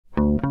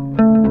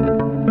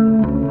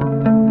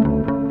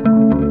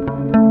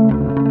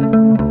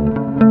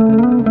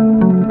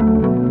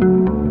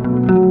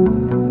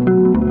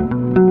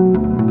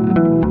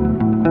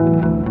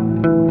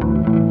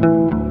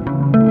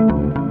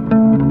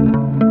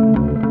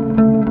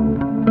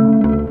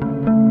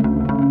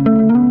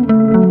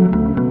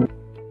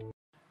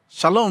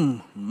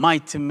Shalom,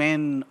 mighty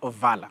men of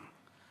valor.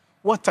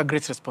 What a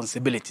great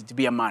responsibility to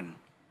be a man.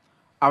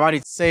 I've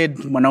already said,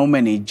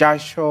 mwanaume ni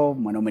jasho,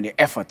 mwanaume ni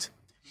effort.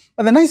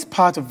 But the nice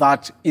part of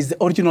that is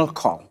the original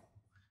call.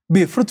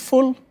 Be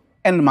fruitful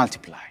and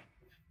multiply.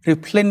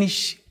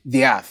 Replenish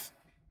the earth.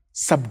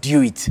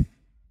 Subdue it.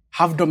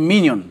 Have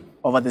dominion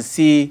over the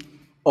sea,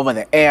 over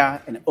the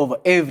air, and over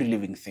every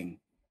living thing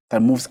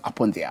that moves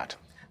upon the earth.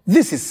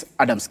 This is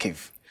Adam's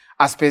Cave,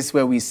 a space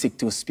where we seek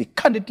to speak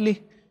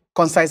candidly,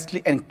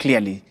 concisely, and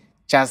clearly,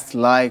 just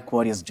like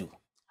warriors do.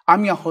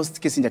 I'm your host,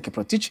 Kingsley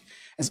Okonkwo.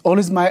 It's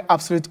always my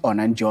absolute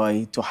honor and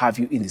joy to have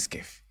you in this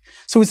cave.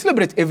 So we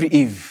celebrate every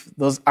Eve,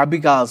 those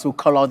Abigails who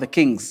call out the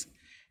kings,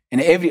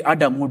 and every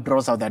Adam who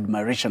draws out the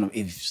admiration of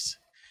Eves.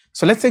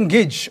 So let's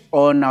engage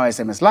on our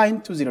SMS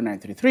line,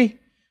 20933,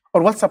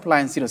 or WhatsApp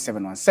line,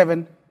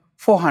 0717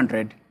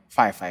 400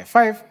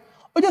 555,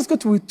 or just go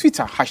to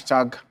Twitter,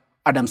 hashtag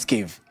Adam's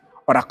Cave,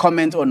 or a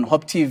comment on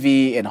Hope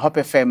TV and Hope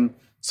FM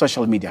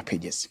social media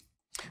pages.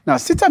 Now,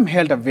 CITAM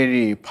held a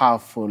very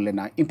powerful and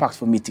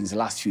impactful meetings the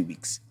last few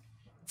weeks.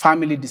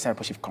 Family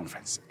Discipleship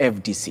Conference,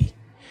 FDC,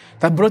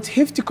 that brought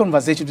hefty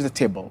conversation to the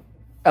table,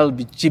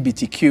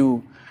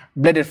 LGBTQ,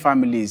 blended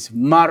families,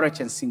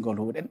 marriage and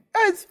singlehood, and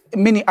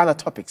many other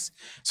topics.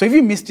 So if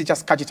you missed it,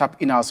 just catch it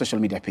up in our social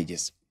media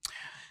pages.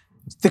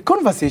 The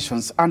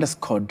conversations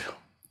underscored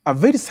a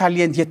very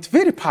salient yet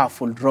very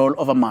powerful role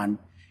of a man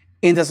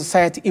in the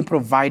society in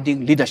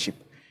providing leadership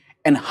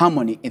and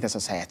harmony in the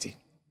society.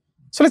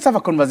 So let's have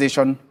a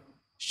conversation.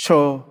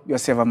 Show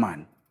yourself a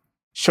man.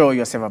 Show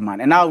yourself a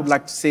man. And I would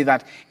like to say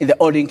that in the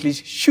old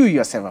English, show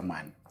yourself a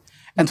man.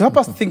 And to help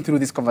us think through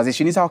this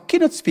conversation is our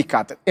keynote speaker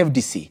at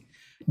FDC,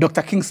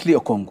 Dr. Kingsley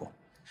Okonkwo.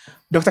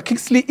 Dr.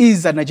 Kingsley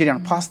is a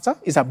Nigerian pastor,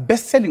 is a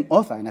best-selling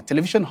author and a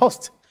television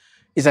host,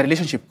 is a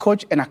relationship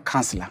coach and a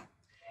counselor.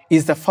 He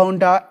is the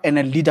founder and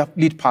a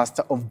lead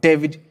pastor of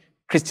David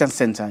Christian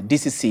Center,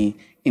 DCC,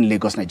 in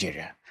Lagos,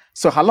 Nigeria.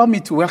 So allow me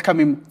to welcome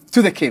him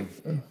to the cave.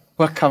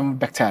 Welcome,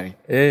 Dr.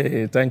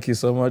 Hey, thank you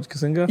so much,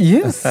 Kisinga.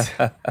 Yes.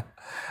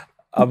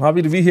 I'm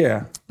happy to be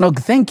here. No,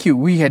 thank you.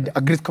 We had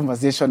a great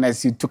conversation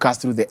as you took us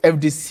through the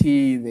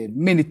FDC, the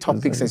many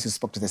topics as you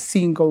spoke to the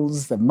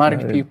singles, the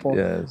married people.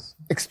 Yes.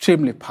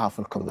 Extremely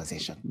powerful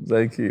conversation.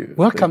 Thank you.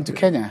 Welcome to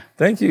Kenya.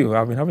 Thank you.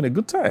 I've been having a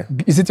good time.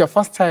 Is it your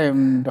first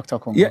time, Dr.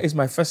 Okonkwo? Yeah, it's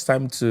my first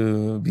time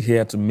to be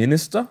here to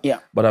minister. Yeah.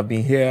 But I've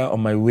been here on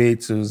my way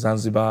to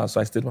Zanzibar, so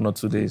I stayed 1 or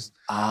 2 days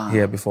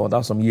here before. That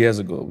was some years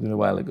ago, a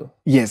while ago.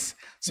 Yes.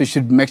 So you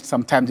should make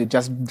some time to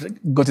just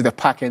go to the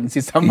park and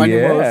see some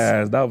animals.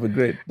 Yes, that would be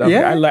great.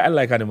 I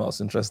like animals,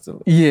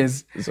 interestingly.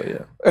 Yes. So,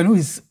 yeah. And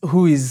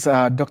who is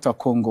Dr.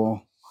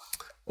 Okonkwo?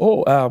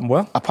 Oh,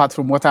 well. Apart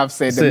from what I've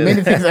said, the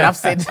many things that I've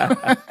said.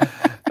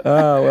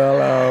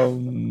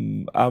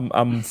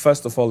 I'm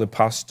first of all a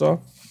pastor,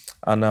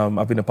 and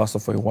I've been a pastor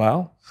for a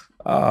while.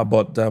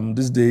 But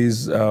these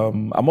days,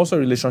 I'm also a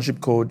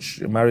relationship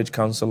coach, a marriage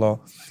counselor,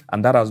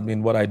 and that has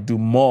been what I do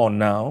more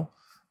now.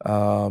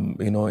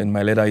 In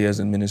my later years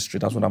in ministry,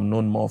 that's what I'm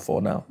known more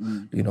for now.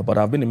 But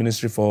I've been in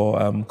ministry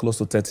for close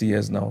to 30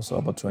 years now, so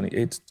about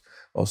 28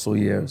 or so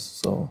years.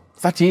 So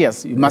 30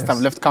 years. You must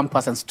have left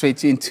campus and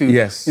straight into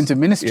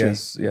ministry.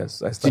 Yes.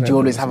 Did you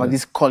always have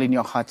this call in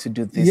your heart to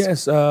do this?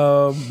 Yes.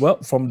 Well,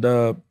 from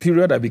the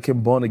period I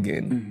became born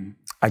again,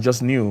 I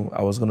just knew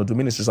I was going to do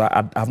ministry. So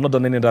I have not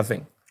done any other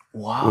thing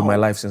with my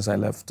life since I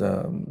left.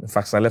 In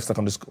fact, I left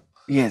secondary school.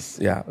 Yes.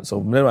 Yeah. So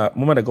the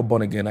moment I got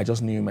born again, I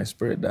just knew in my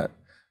spirit that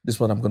this is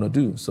what I'm going to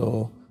do.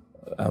 So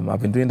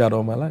I've been doing that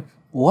all my life.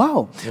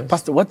 Wow. Yes.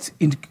 Pastor,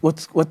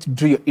 what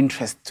drew your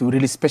interest to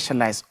really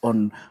specialize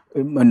on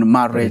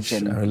marriage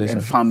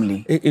and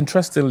family?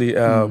 Interestingly,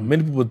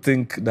 many people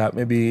think that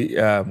maybe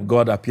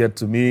God appeared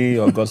to me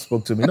or God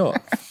spoke to me. No,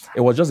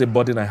 it was just a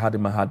burden I had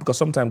in my heart, because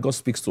sometimes God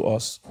speaks to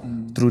us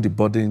through the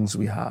burdens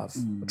we have,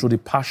 through the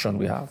passion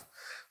we have.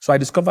 So I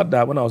discovered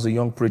that when I was a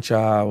young preacher,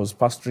 I was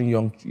pastoring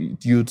young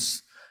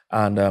youths,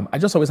 and I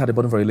just always had a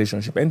burden for a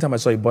relationship. Anytime I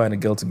saw a boy and a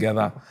girl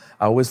together,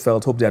 I always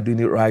felt, hope they are doing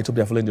it right, hope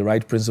they are following the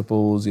right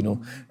principles, It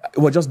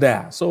was just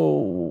there.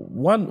 So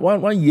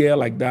one year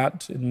like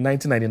that, in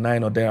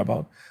 1999 or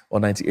thereabout, or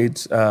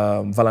 98,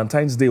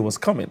 Valentine's Day was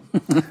coming.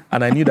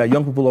 And I knew that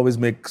young people always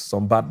make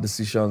some bad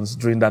decisions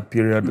during that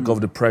period because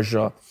of the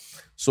pressure.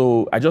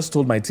 So I just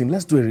told my team,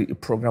 let's do a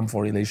program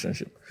for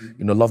relationship,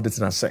 love,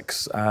 dating, and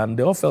sex. And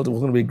they all felt it was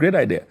going to be a great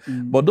idea.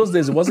 But those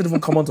days, it wasn't even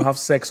common to have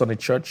sex on a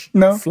church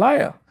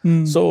flyer.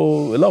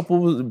 So a lot of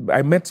people,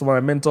 I met some of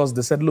my mentors,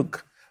 they said,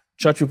 look,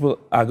 church people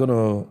are going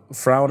to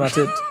frown at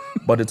it.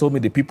 But they told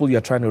me the people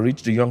you're trying to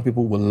reach, the young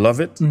people, will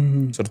love it. So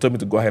they told me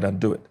to go ahead and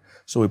do it.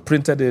 So we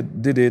printed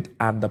it, did it,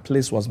 and the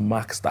place was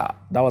maxed out.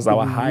 That was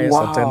our highest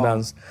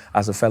attendance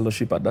as a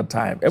fellowship at that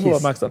time.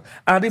 Everyone was maxed out.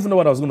 I didn't even know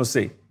what I was going to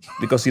say,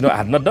 because, I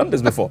had not done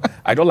this before.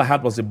 All I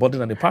had was a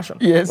burden and a passion.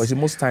 Yes. But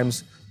most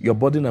times, your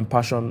burden and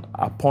passion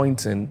are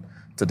pointing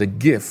to the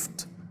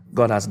gift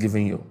God has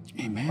given you.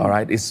 Amen. All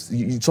right? It's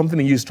something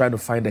in you is trying to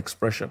find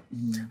expression.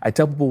 I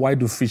tell people, why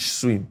do fish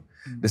swim?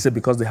 They say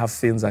because they have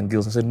fins and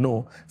gills. I said,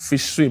 no,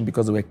 fish swim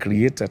because they were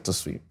created to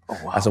swim. Oh,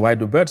 wow. I said, why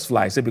do birds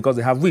fly? I said, because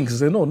they have wings.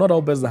 I said, no, not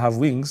all birds that have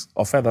wings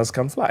or feathers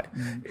can fly.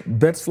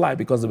 Birds fly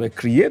because they were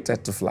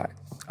created to fly.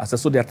 I said,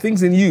 so there are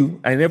things in you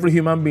and in every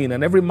human being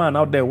and every man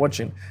out there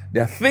watching,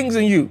 there are things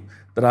in you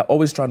that are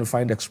always trying to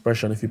find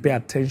expression if you pay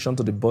attention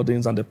to the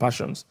burdens and the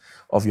passions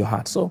of your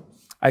heart. So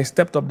I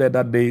stepped up there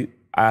that day.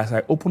 As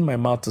I opened my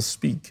mouth to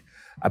speak,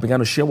 I began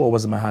to share what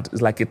was in my heart.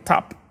 It's like a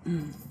tap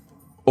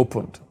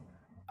opened.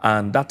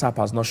 And that tap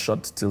has not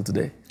shut till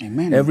today.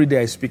 Amen. Every day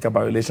I speak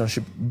about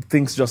relationship,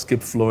 things just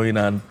keep flowing.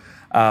 And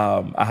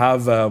I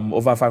have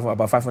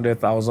about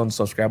 500,000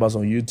 subscribers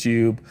on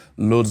YouTube,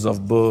 loads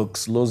of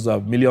books, loads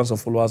of millions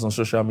of followers on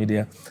social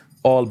media,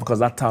 all because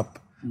that tap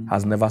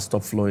has never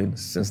stopped flowing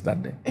since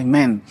that day.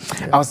 Amen.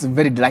 Yeah. I was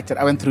very delighted.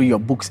 I went through your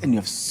books, and you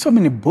have so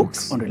many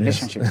books on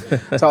relationships.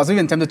 Yes. So I was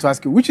even tempted to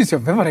ask you, which is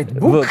your favorite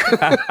book?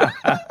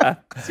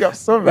 You have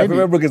so many. My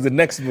favorite book is the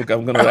next book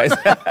I'm going to write.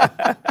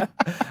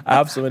 I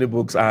have so many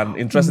books, and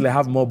interestingly, I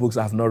have more books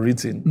I have not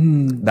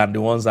written than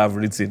the ones I've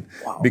written.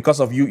 Wow. Because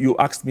of you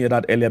asked me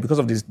that earlier, because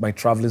of this, my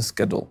traveling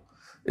schedule.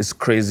 It's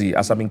crazy.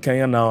 As I'm in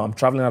Kenya now, I'm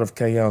traveling out of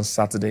Kenya on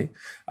Saturday.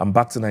 I'm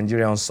back to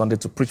Nigeria on Sunday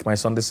to preach my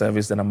Sunday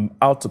service. Then I'm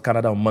out to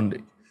Canada on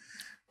Monday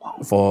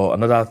for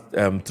another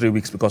 3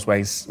 weeks because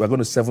we're going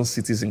to 7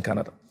 cities in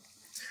Canada.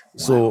 Wow.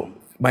 So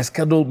my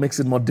schedule makes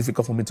it more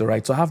difficult for me to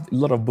write. So I have a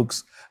lot of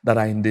books that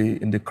are in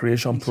the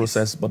creation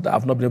process, but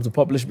I've not been able to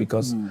publish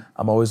because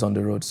I'm always on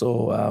the road.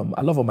 So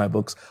I love all my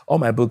books. All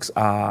my books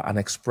are an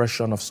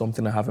expression of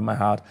something I have in my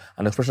heart,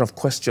 an expression of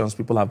questions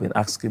people have been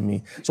asking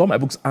me. So all my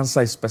books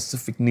answer a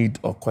specific need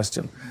or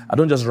question. I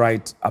don't just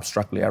write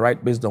abstractly. I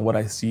write based on what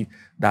I see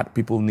that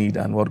people need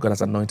and what God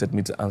has anointed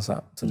me to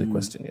answer to the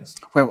question, yes.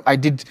 Well, I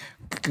did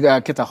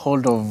get a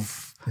hold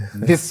of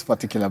this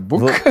particular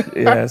book.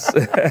 Yes.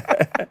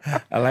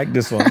 I like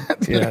this one.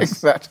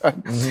 Yes. Like that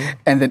one.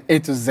 And then A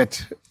to Z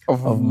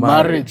of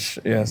marriage.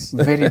 Yes.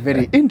 Very,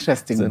 very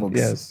interesting So, books.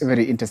 yes.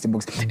 Very interesting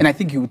books. And I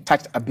think you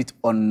touched a bit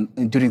on,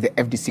 during the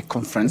FDC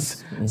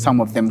conference, some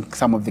of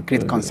the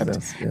great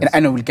concepts. Yes. And I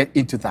know we'll get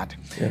into that.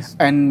 Yes.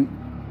 And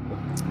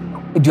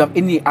do you have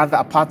any other,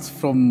 apart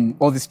from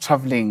all this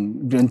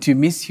traveling, don't you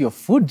miss your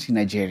food in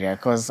Nigeria?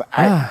 Because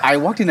I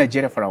worked in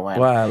Nigeria for a while.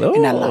 Wow.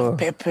 And I love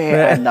pepper,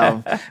 I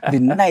love the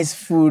nice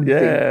food,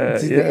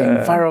 the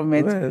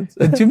environment.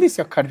 Do you miss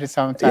your country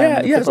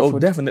sometimes? Yes. Oh,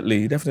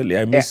 definitely.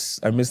 I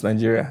miss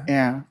Nigeria.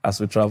 Yeah. As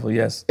we travel,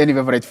 yes. Any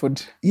favorite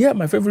food? Yeah,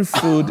 my favorite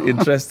food,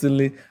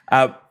 interestingly,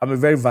 I'm a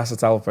very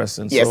versatile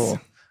person. Yes. So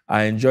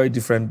I enjoy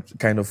different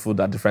kind of food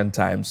at different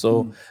times.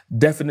 So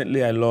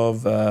definitely I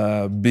love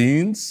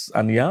beans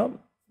and yam.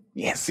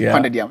 Yes,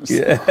 pounded yams.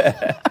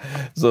 Yeah.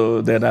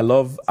 So then I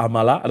love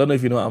amala. I don't know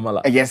if you know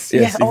amala. Yes.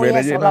 Yes. Oh,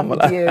 yes, I love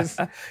amala. it, yes.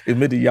 It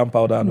made the yam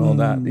powder and all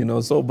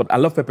that, So, but I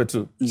love pepper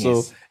too.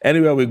 Yes. So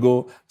anywhere we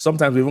go,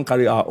 sometimes we even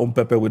carry our own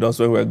pepper with us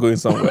when we're going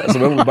somewhere. So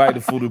when we buy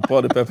the food, we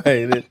pour the pepper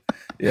in it.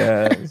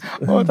 Yeah.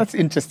 Oh, that's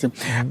interesting.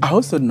 I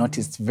also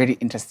noticed, very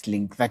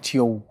interesting, that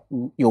your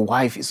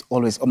wife is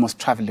always almost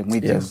traveling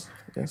with you. Yes.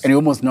 And you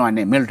almost know her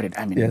name, Mildred.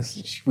 I mean,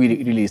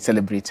 we really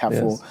celebrate her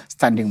for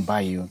standing by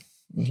you.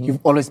 You've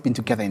always been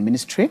together in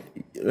ministry?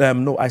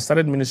 No, I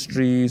started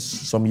ministry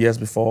some years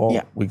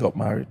before we got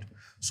married.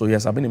 So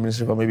yes, I've been in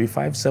ministry for maybe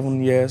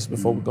 5-7 years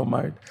before we got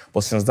married.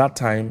 But since that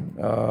time,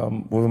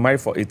 we've been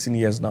married for 18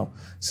 years now.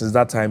 Since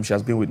that time, she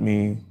has been with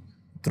me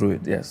through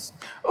it, yes.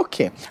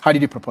 Okay. How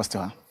did you propose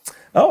to her?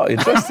 Oh,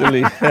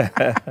 interestingly,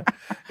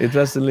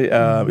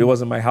 it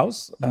was in my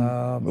house.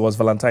 It was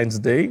Valentine's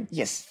Day.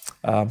 Yes.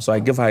 So I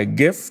gave her a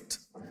gift.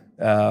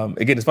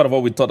 Again, it's part of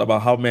what we thought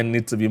about how men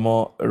need to be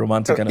more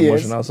romantic and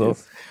emotional. So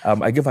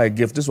I gave her a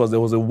gift. There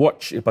was a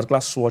watch, a particular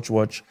Swatch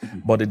watch,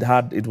 but it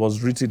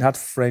had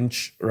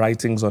French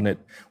writings on it.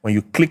 When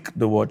you click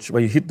the watch,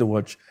 when you hit the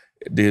watch,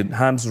 the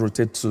hands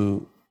rotate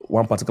to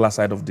one particular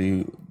side of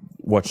the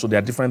watch. So there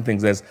are different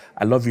things. There's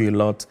I love you a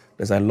lot.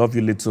 There's I love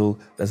you little.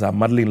 There's I'm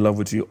madly in love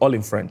with you, all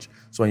in French.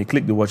 So when you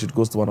click the watch, it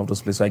goes to one of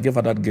those places. So I gave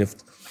her that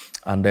gift.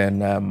 And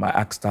then I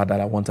asked her that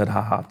I wanted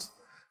her heart.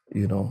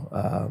 And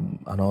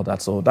all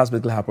that. So that's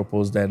basically how I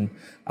proposed. Then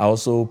I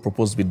also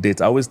proposed with dates.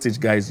 I always teach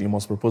guys, you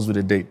must propose with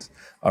a date.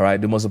 All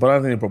right. The most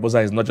important thing in proposal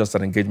is not just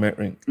an engagement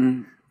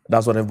ring.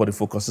 That's what everybody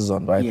focuses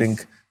on. But I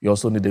think you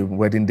also need a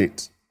wedding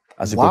date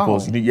as you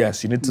propose.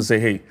 You need to say,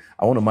 hey,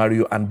 I want to marry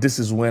you, and this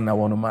is when I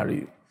want to marry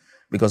you.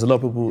 Because a lot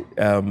of people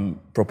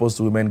propose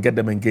to women, get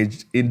them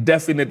engaged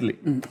indefinitely,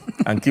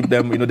 and keep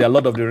them, there are a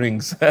lot of the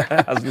rings,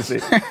 as we say.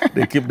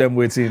 They keep them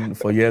waiting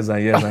for years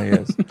and years and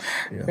years.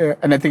 Yeah.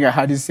 And I think I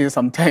heard you say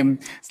sometime,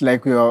 it's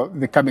like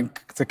the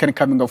kind of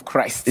coming of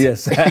Christ.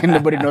 Yes.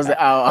 Nobody knows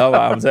the hour. Oh,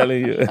 I'm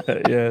telling you,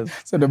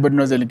 yes. So nobody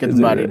knows when you get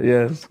married.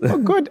 Yes. Oh,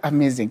 good,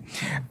 amazing.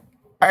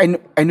 I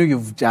know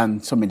you've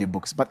done so many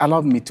books, but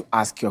allow me to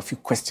ask you a few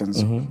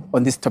questions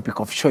on this topic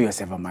of show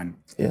yourself a man.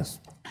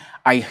 Yes.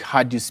 I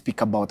heard you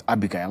speak about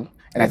Abigail,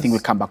 and I think we'll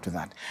come back to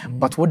that.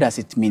 But what does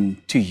it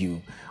mean to you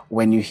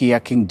when you hear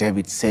King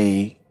David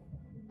say,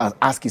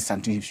 ask his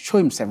son to show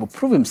himself or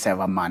prove himself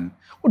a man?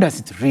 What does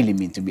it really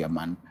mean to be a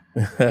man?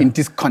 in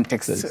this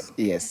context?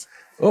 Yes.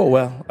 Oh,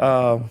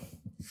 well,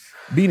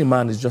 being a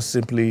man is just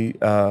simply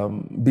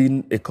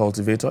being a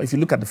cultivator. If you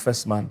look at the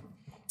first man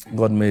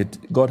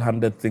God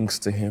handed things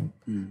to him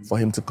for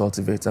him to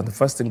cultivate. And the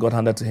first thing God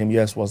handed to him,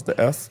 yes, was the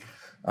earth.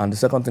 And the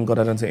second thing God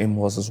handed to him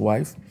was his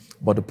wife.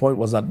 But the point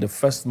was that the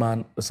first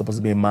man was supposed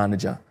to be a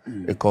manager,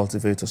 a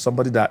cultivator,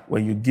 somebody that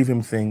when you give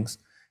him things,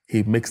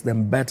 he makes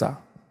them better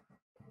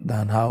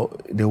than how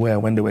they were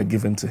when they were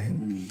given to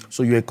him.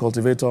 So you're a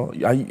cultivator.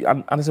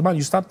 And as a man,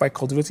 you start by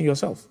cultivating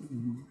yourself.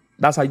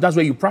 That's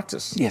where you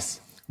practice. Yes.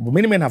 But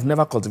many men have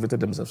never cultivated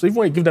themselves. So even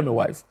when you give them a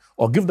wife,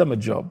 or give them a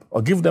job,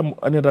 or give them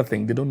any other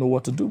thing, they don't know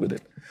what to do with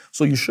it.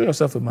 So you show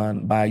yourself a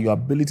man by your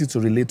ability to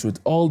relate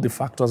with all the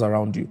factors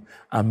around you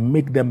and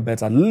make them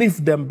better,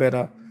 live them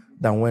better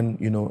than when,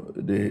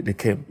 they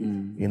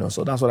came.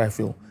 So that's what I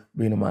feel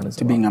being a man is.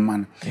 Being a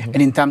man.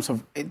 And in terms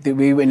of the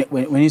way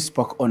when you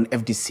spoke on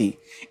FDC,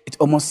 it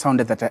almost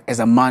sounded that as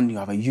a man, you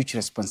have a huge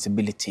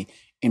responsibility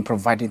in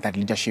providing that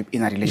leadership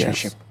in a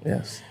relationship.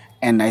 Yes.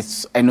 And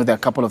I know there are a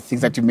couple of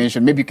things that you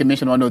mentioned. Maybe you can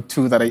mention one or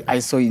two that I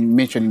saw you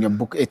mention in your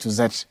book, A to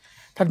Z,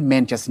 that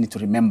men just need to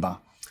remember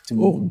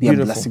to be a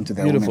blessing to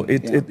their women.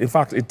 In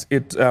fact,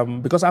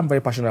 because I'm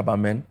very passionate about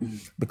men,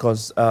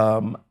 because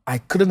I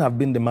couldn't have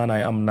been the man I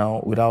am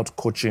now without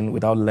coaching,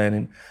 without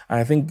learning. And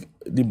I think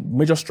the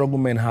major struggle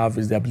men have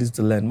is the ability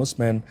to learn. Most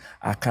men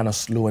are kind of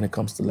slow when it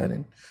comes to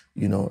learning.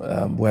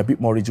 We're a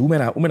bit more rigid.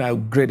 Women are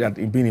great at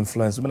being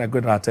influenced. Women are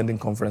great at attending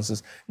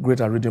conferences,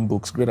 great at reading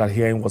books, great at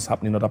hearing what's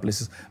happening in other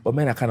places. But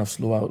men are kind of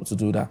slow to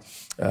do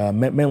that.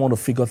 Men want to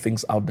figure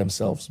things out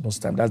themselves most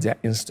of the time. That's their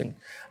instinct.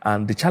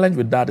 And the challenge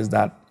with that is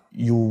that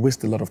you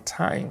waste a lot of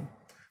time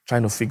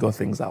trying to figure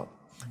things out.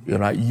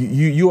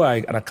 You are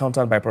an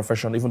accountant by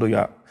profession, even though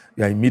you're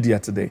in media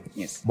today.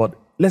 Yes. But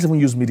let's even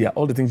use media,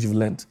 all the things you've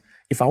learned.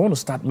 If I want to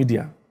start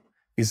media,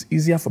 it's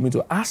easier for me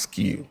to ask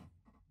you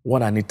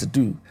what I need to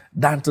do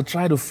than to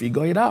try to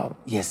figure it out.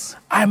 Yes.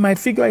 I might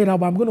figure it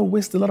out, but I'm going to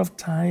waste a lot of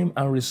time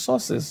and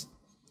resources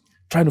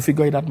trying to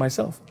figure it out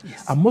myself.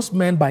 Yes. And most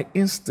men by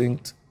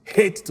instinct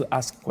hate to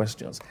ask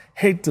questions,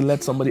 hate to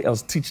let somebody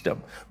else teach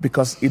them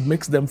because it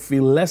makes them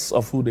feel less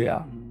of who they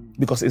are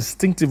because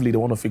instinctively they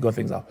want to figure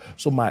things out.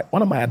 So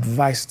one of my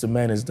advice to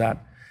men is that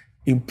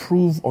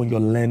improve on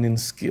your learning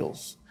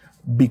skills.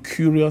 Be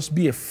curious,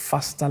 be a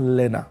faster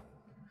learner,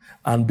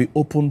 and be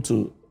open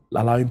to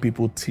allowing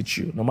people teach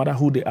you. No matter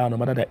who they are, no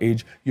matter their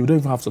age, you don't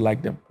even have to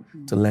like them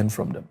to learn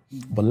from them.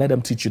 But let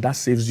them teach you. That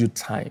saves you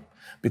time.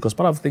 Because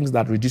part of the things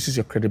that reduces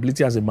your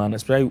credibility as a man,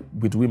 especially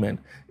with women,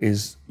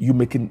 is you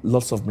making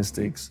lots of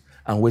mistakes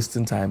and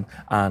wasting time.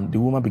 And the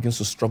woman begins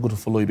to struggle to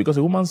follow you. Because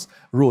a woman's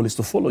role is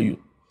to follow you.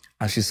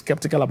 And she's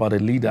skeptical about a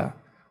leader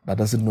that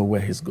doesn't know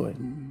where he's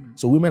going.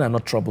 So women are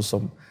not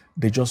troublesome.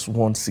 They just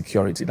want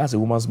security. That's a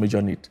woman's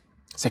major need.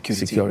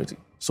 Security.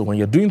 So when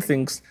you're doing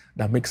things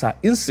that makes her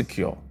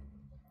insecure,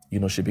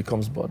 she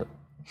becomes bothered.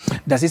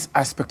 Does this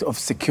aspect of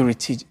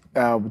security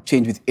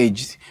change with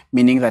age,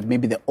 meaning that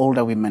maybe the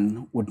older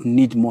women would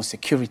need more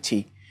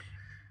security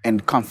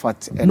and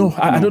comfort? And,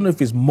 I don't know if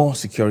it's more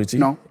security.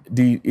 No.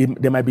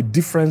 There might be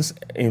difference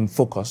in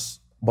focus,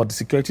 but the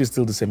security is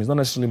still the same. It's not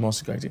necessarily more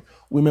security.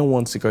 Women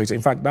want security.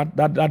 In fact,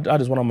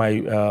 that is one of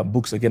my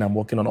books, again, I'm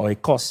working on, or a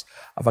course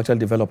I've actually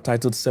developed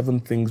titled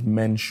 7 Things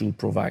Men Should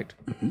Provide.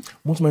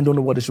 Most men don't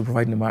know what they should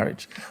provide in a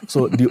marriage.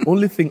 So the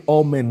only thing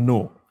all men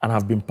know and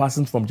have been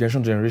passing from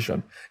generation to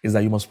generation is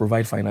that you must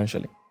provide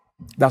financially.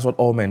 That's what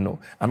all men know.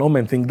 And all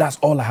men think that's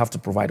all I have to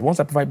provide.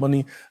 Once I provide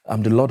money,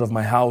 I'm the lord of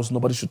my house.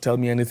 Nobody should tell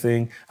me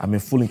anything. I'm in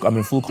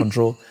full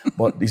control.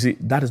 But you see,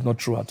 that is not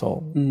true at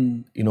all.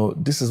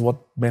 This is what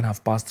men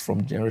have passed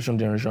from generation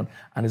to generation,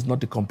 and it's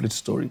not the complete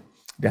story.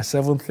 There are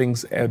 7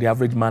 things the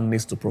average man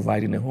needs to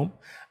provide in a home,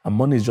 and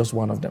money is just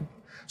one of them.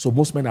 So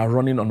most men are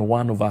running on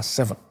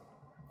 1/7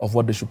 of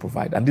what they should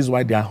provide. And this is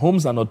why their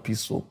homes are not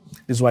peaceful.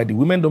 This is why the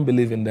women don't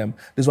believe in them.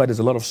 This is why there's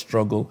a lot of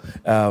struggle.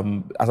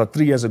 As of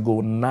 3 years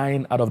ago,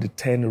 9 out of the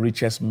 10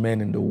 richest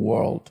men in the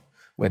world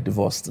were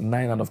divorced.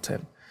 9 out of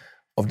 10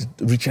 of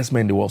the richest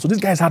men in the world. So these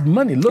guys had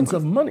money, lots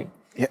of money.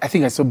 Yeah, I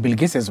think I saw Bill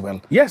Gates as well.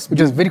 Yes.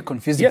 Which is very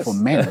confusing for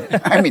men.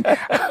 I mean,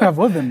 I have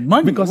all the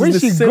money. Because where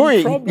it's is the she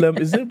going? problem.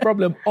 It's the same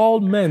problem all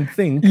men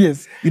think.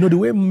 Yes. The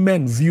way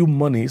men view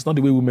money, it's not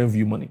the way women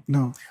view money.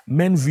 No.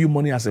 Men view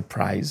money as a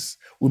prize.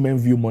 Women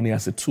view money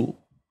as a tool.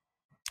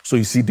 So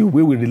you see, the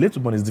way we relate to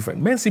money is different.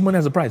 Men see money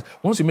as a prize.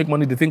 Once you make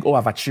money, they think, oh,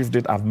 I've achieved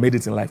it, I've made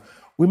it in life.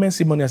 Women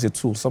see money as a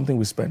tool, something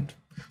we spend.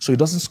 So it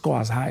doesn't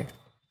score as high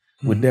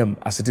with them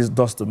as it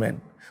does to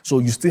men. So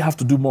you still have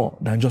to do more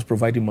than just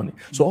providing money.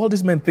 So all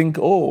these men think,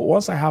 oh,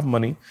 once I have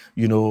money,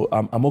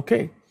 I'm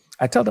okay.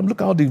 I tell them,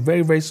 look at all the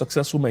very, very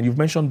successful men. You've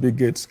mentioned Bill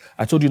Gates.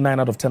 I told you 9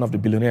 out of 10 of the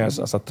billionaires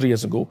as of 3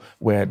 years ago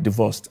were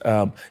divorced.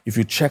 If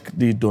you check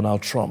the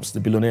Donald Trumps, the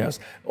billionaires,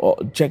 or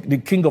check the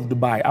King of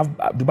Dubai.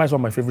 Dubai is one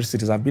of my favorite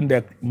cities. I've been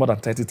there more than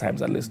 30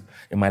 times at least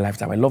in my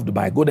lifetime. I love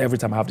Dubai. I go there every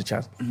time I have the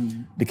chance.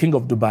 The King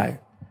of Dubai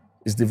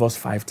is divorced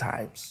 5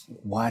 times.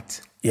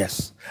 What?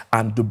 Yes.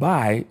 And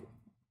Dubai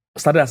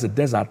started as a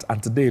desert,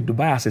 and today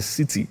Dubai as a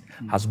city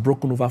has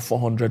broken over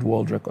 400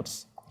 world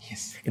records.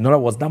 Yes. In other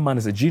words, that man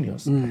is a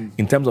genius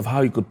in terms of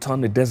how he could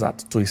turn a desert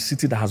to a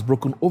city that has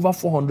broken over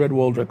 400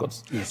 world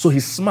records. Yes. So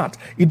he's smart.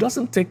 It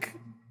doesn't take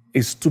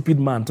a stupid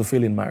man to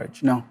fail in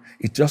marriage. No.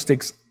 It just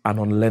takes an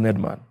unlearned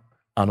man,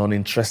 an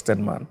uninterested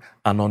man,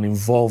 an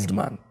uninvolved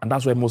man. And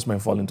that's where most men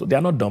fall into. They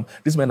are not dumb.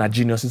 These men are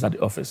geniuses at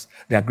the office.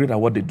 They are great at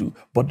what they do,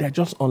 but they're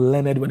just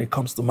unlearned when it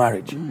comes to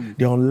marriage.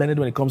 They're unlearned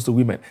when it comes to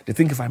women. They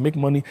think if I make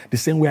money, the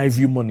same way I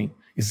view money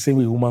is the same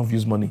way a woman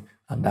views money.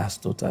 And that's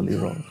totally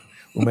wrong.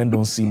 Women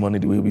don't see money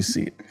the way we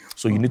see it.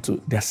 So you need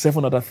to, there are 6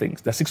 other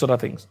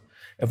things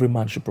every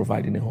man should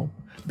provide in a home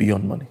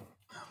beyond money.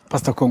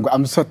 Pastor Okonkwo,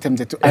 I'm so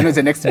tempted to. I know it's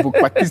the next book,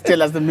 but please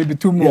tell us maybe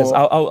 2 more. Yes,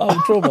 I'll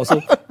throw more. So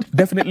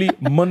definitely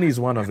money is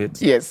one of it.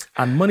 Yes.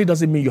 And money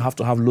doesn't mean you have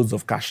to have loads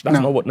of cash. That's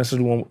not what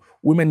necessarily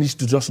women need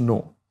to just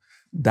know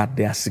that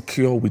they are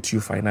secure with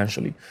you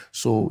financially.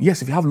 So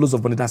yes, if you have loads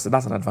of money, that's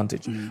an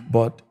advantage.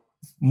 But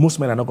most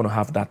men are not going to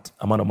have that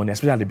amount of money,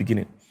 especially at the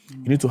beginning.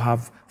 You need to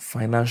have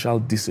financial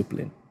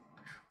discipline,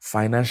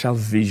 financial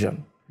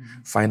vision,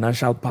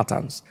 financial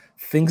patterns,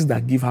 things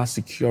that give her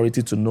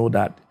security to know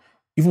that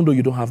even though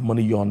you don't have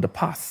money, you're on the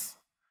path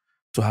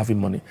to having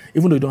money.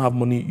 Even though you don't have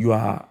money, you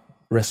are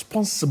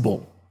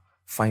responsible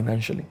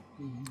financially.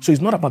 So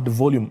it's not about the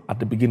volume at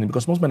the beginning,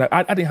 because most men,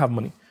 I didn't have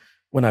money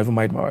when I even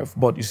married my wife.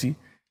 But you see,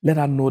 let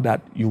her know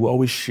that you will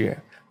always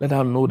share. Let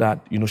her know that,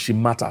 she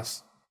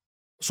matters.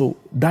 So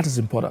that is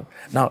important.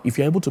 Now, if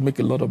you're able to make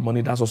a lot of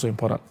money, that's also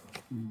important.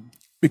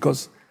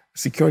 Because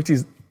security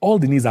is, all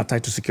the needs are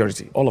tied to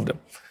security, all of them.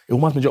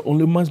 Only a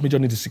woman's major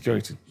need is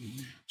security.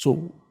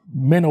 So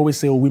men always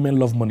say, oh, women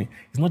love money.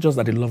 It's not just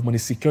that they love money,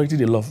 security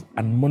they love,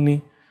 and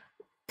money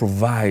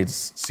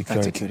provides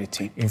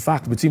security. In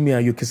fact, between me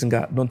and you,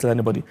 Kissinger, don't tell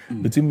anybody,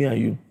 between me and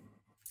you,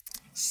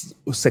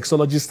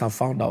 sexologists have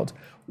found out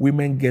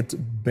women get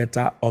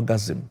better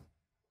orgasm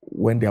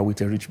when they are with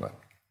a rich man.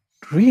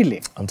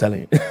 Really? I'm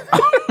telling you.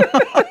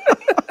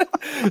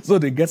 So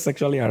they get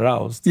sexually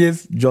aroused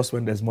just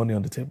when there's money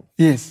on the table.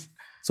 Yes.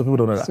 So people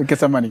don't know that. So get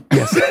some money.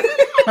 Yes.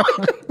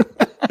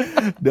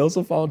 They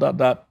also found out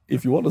that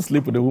if you want to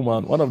sleep with a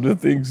woman, one of the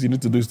things you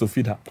need to do is to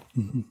feed her.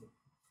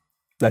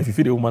 Like if you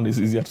feed a woman, it's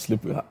easier to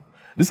sleep with her.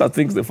 These are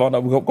things they found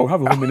out. We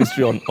have a whole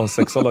ministry on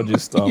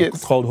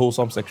sexologists called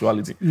Wholesome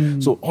Sexuality.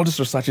 So all these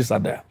researches are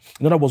there.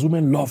 In other words,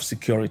 women love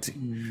security.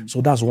 So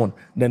that's one.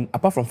 Then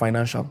apart from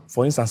financial,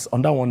 for instance,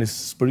 on that one is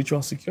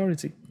spiritual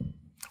security.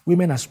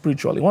 Women are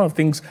spiritual. One of the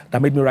things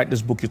that made me write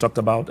this book you talked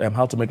about,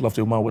 how to make love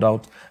to a woman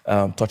without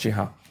touching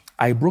her.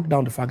 I broke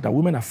down the fact that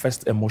women are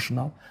first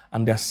emotional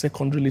and they're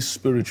secondarily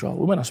spiritual.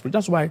 Women are spiritual.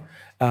 That's why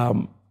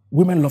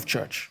women love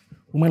church.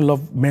 Women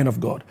love men of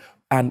God.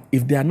 And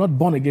if they are not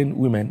born again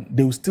women,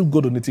 they will still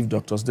go to native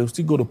doctors. They will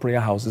still go to prayer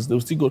houses. They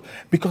will still go,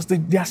 because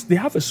they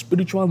have a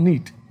spiritual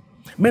need.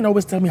 Men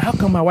always tell me, how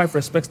come my wife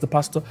respects the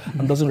pastor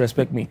and doesn't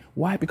respect me?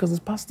 Why? Because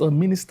the pastor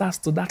ministers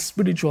to that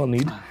spiritual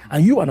need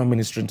and you are not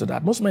ministering to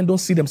that. Most men don't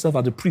see themselves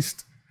as the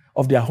priest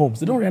of their homes.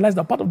 They don't realize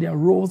that part of their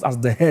roles as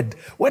the head.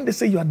 When they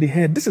say you are the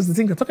head, this is the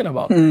thing they're talking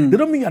about. They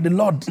don't mean you are the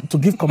Lord to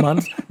give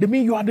commands. They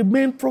mean you are the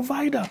main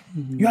provider.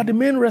 You are the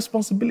main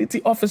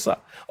responsibility officer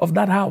of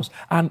that house.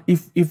 And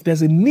if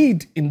there's a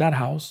need in that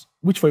house,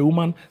 which for a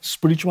woman,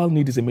 spiritual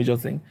need is a major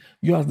thing,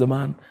 you as the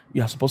man,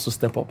 you are supposed to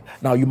step up.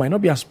 Now, you might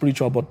not be as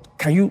spiritual, but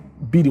can you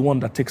be the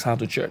one that takes her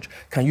to church?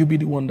 Can you be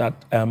the one that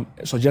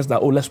suggests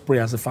that, oh, let's pray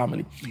as a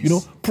family?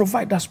 Yes.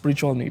 Provide that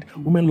spiritual need.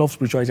 Women love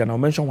spirituality, and I'll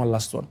mention one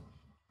last one.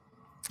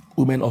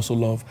 Women also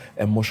love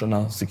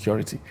emotional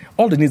security.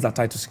 All the needs are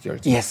tied to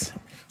security. Yes.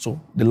 So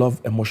they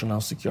love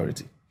emotional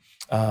security.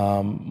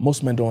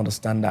 Most men don't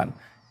understand that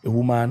a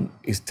woman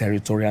is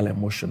territorial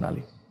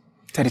emotionally.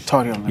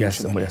 Territorial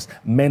emotionally? Yes.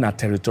 Men are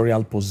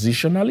territorial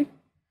positionally.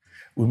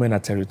 Women are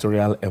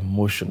territorial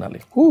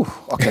emotionally. Ooh,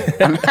 okay.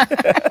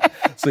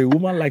 So a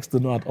woman likes to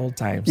know at all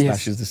times that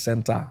she's the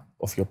center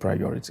of your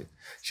priority.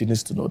 She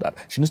needs to know that.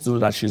 She needs to know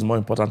that she's more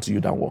important to you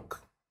than work.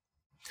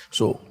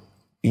 So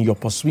in your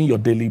pursuing your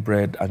daily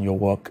bread and your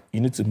work,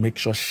 you need to make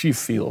sure she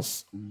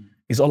feels,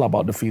 it's all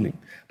about the feeling,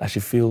 that she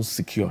feels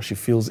secure, she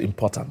feels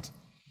important.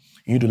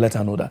 You need to let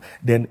her know that.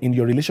 Then in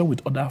your relation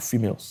with other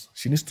females,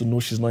 she needs to know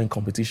she's not in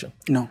competition.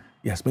 No.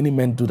 Yes, many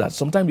men do that.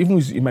 Sometimes even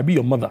it might be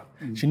your mother.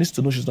 She needs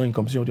to know she's not in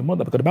competition with your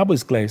mother, because the Bible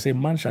is clear. It says,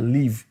 man shall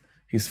leave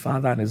his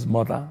father and his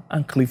mother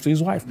and cleave to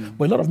his wife.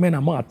 But a lot of men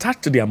are more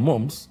attached to their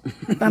moms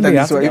than they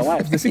are to their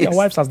wives. They see their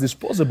wives as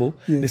disposable.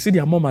 They see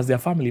their mom as their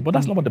family. But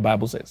that's not what the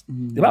Bible says.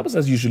 The Bible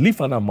says you should leave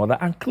father and mother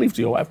and cleave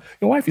to your wife.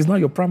 Your wife is not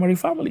your primary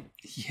family.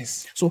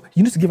 Yes. So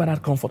you need to give her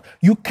that comfort.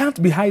 You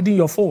can't be hiding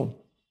your phone.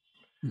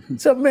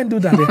 Some men do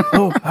that.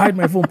 Hide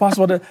my phone,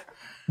 password.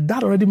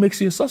 That already makes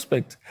you a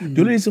suspect.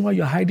 The only reason why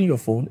you're hiding your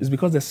phone is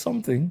because there's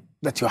something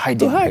that you're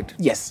hiding. To hide.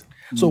 Yes.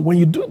 So when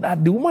you do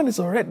that, the woman is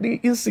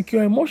already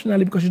insecure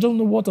emotionally because she doesn't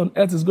know what on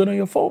earth is going on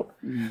your phone.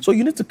 So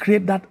you need to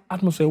create that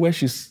atmosphere where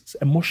she's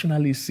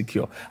emotionally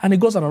secure. And it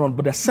goes on and on,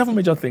 but there are 7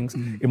 major things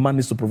a man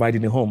needs to provide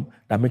in a home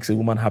that makes a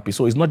woman happy.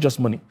 So it's not just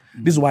money.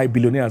 This is why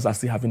billionaires are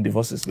still having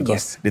divorces,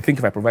 because they think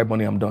if I provide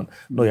money, I'm done.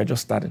 No, you're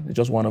just starting. It's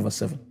just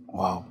 1/7.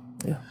 Wow.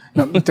 Yeah.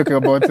 Now, talking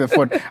about the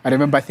phone, I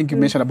remember, I think you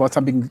mentioned about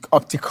something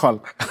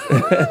optical.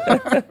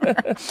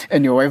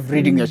 And your wife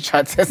reading your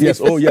charts.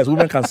 Yes, oh yes,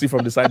 women can see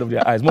from the side of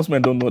their eyes. Most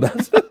men don't know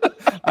that.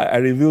 I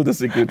revealed the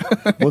secret.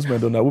 Most men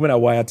don't know. Women are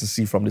wired to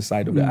see from the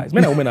side of their eyes.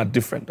 Men and women are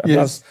different. And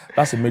Yes.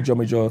 that's a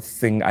major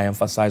thing I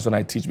emphasize when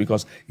I teach,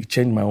 because it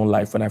changed my own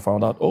life when I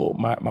found out, oh,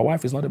 my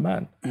wife is not a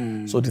man.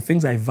 So the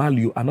things I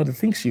value are not the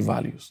things she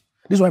values.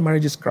 This is why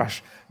marriages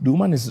crash. The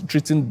woman is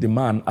treating the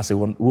man as a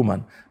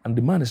woman, and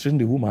the man is treating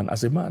the woman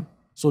as a man.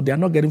 So they are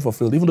not getting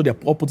fulfilled, even though they're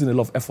all putting a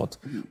lot of effort,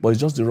 but it's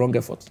just the wrong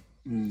effort.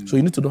 So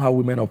you need to know how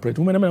women operate.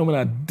 Women and men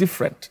are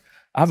different.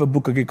 I have a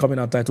book again coming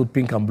out titled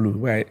Pink and Blue,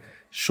 where I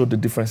show the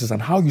differences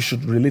and how you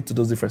should relate to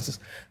those differences.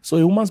 So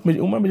a woman's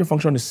major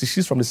function is she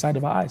sees from the side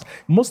of her eyes.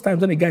 Most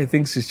times when a guy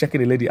thinks he's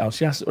checking a lady out,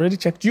 she has already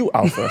checked you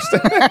out first.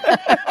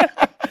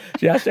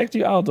 She has checked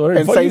you out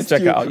already before you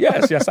check her out.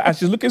 Yes, and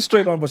she's looking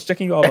straight on, but she's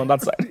checking you out on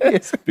that side.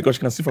 Yes. Because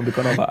she can see from the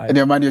corner of her eye. And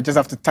your man, you just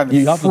have to turn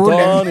You have to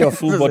turn your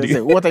full body.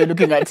 What are you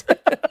looking at?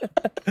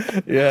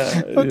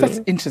 Yeah. Oh,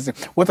 that's interesting.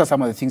 What are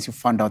some of the things you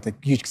found out, the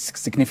huge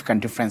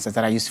significant differences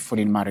that are used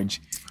in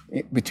marriage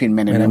between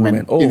men and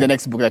women? Oh, in the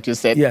next book that you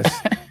said. Yes.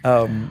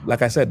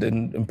 Like I said,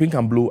 in Pink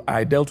and Blue,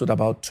 I dealt with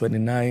about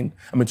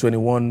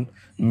 21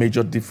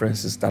 major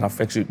differences that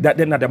affect you. There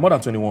are more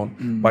than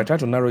 21, but I try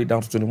to narrow it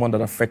down to 21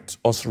 that affect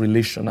us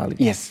relationally.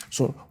 Yes.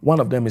 So one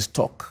of them is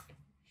talk.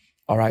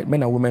 All right.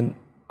 Men and women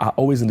are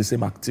always in the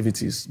same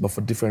activities, but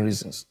for different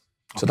reasons.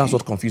 So that's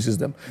what confuses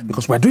them.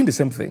 Because we're doing the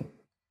same thing.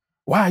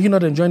 Why are you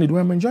not enjoying it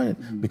when I'm enjoying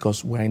it?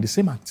 Because we're in the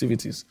same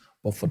activities,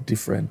 but for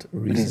different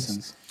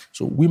reasons.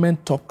 So women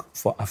talk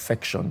for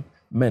affection,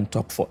 men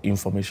talk for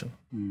information.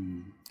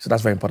 So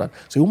that's very important.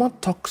 So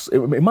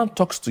a man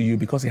talks to you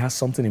because he has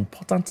something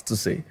important to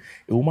say.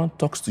 A woman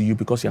talks to you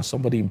because he has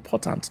somebody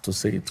important to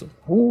say it to.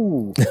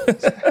 Ooh.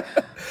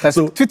 That's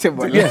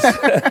tweetable. Yes,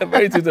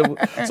 very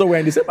tweetable. So we're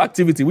in the same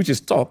activity, which is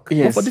talk,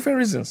 but for different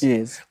reasons.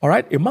 Yes. All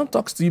right? A man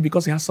talks to you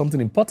because he has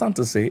something important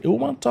to say. A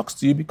woman talks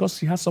to you because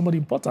she has somebody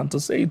important to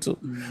say it to.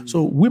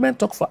 So women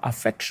talk for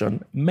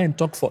affection, men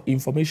talk for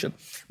information.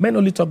 Men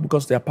only talk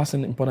because they are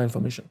passing important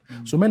information.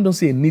 So men don't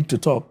see a need to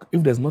talk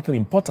if there's nothing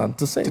important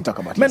to say. To talk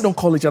about. Men don't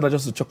call each other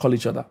just to call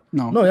each other.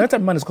 No, every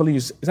time a man is calling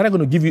you, he's either going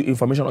to give you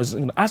information or he's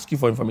going to ask you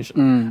for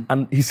information.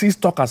 And he sees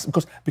talk as,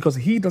 because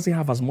he doesn't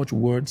have as much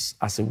words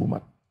as a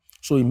woman.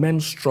 So men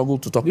struggle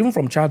to talk. Even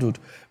from childhood,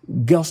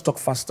 girls talk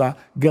faster,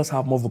 girls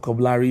have more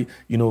vocabulary,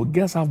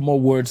 girls have more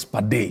words per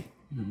day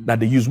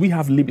that they use.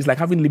 It's like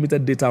having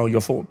limited data on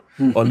your phone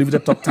or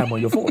limited talk time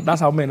on your phone.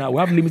 That's how men are. We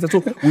have limited,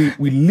 so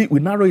we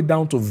narrow it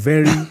down to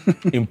very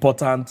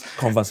important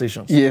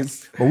conversations.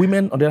 Yes. But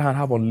women, on the other hand,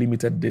 have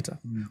unlimited data,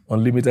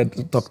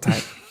 unlimited talk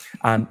time.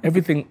 And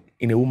everything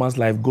in a woman's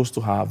life goes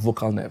to her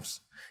vocal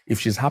nerves. If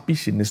she's happy,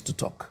 she needs to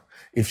talk.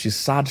 If she's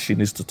sad, she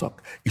needs to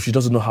talk. If she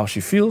doesn't know how she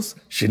feels,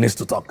 she needs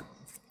to talk.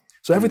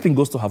 So everything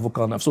goes to her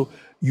vocal nerve. So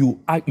you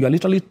are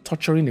literally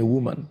torturing a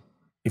woman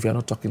if you're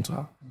not talking to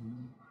her.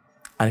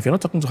 And if you're not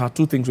talking to her,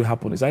 two things will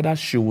happen. It's either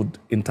she would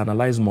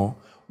internalize more,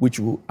 which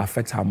will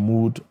affect her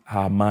mood,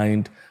 her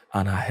mind,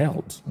 and her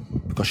health,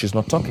 because she's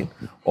not talking.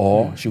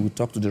 Or she will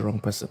talk to the wrong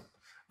person.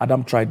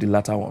 Adam tried the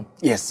latter one.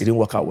 Yes. It didn't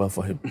work out well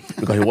for him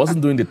because he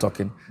wasn't doing the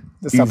talking.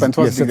 The serpent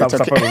was doing the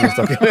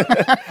talking.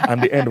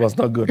 And the end was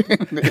not good.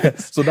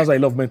 So that's why I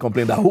love men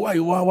complain that, why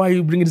are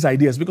you bringing these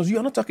ideas? Because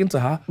you're not talking to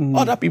her.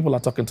 Other people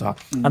are talking to her.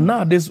 And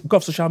nowadays,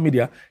 because of social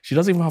media, she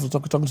doesn't even have to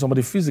talk to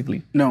somebody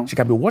physically. No. She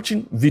can be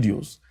watching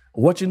videos,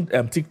 watching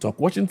TikTok,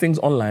 watching things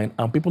online,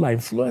 and people are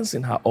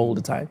influencing her all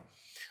the time.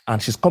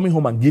 And she's coming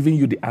home and giving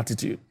you the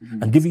attitude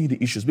and giving you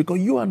the issues because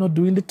you are not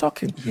doing the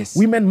talking. Yes.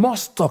 Women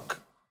must talk.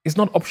 It's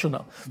not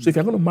optional. So if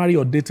you're going to marry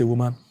or date a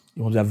woman,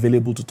 you must be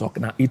available to talk.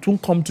 Now, it won't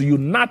come to you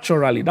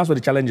naturally. That's what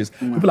the challenge is.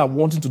 People are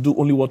wanting to do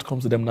only what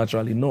comes to them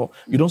naturally. No,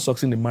 you don't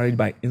succeed in marriage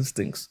by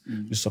instincts.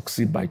 You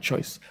succeed by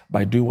choice,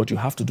 by doing what you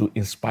have to do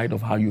in spite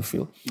of how you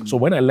feel. So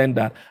when I learned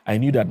that, I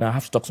knew that now I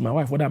have to talk to my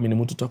wife, whether I'm in the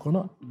mood to talk or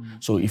not.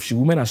 So if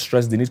women are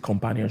stressed, they need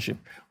companionship.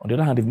 On the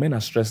other hand, if men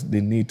are stressed, they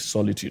need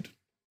solitude.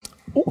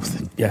 Oh,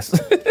 yes.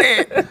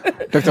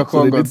 Dr.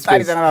 Okonkwo, that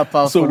is another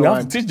powerful So we have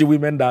one. to teach the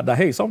women that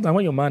hey, sometimes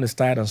when your man is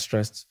tired and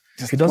stressed,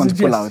 he wants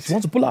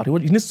to pull out.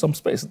 He needs some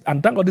space.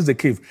 And thank God this is a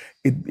cave.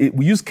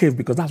 We use cave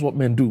because that's what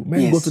men do.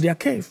 Men go to their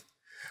cave.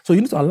 So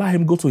you need to allow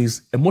him go to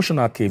his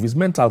emotional cave, his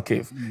mental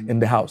cave in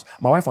the house.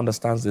 My wife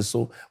understands this.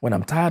 So when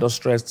I'm tired or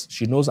stressed,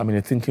 she knows I'm in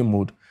a thinking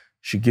mood.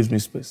 She gives me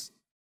space.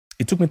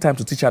 It took me time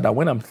to teach her that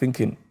when I'm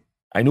thinking,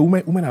 I know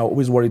women are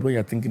always worried when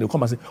you're thinking. They'll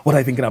come and say, what are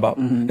you thinking about?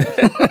 And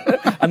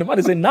the man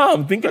is saying, now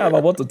I'm thinking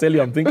about what to tell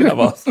you I'm thinking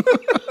about.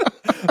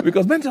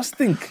 Because men just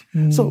think.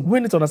 So we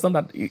need to understand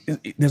that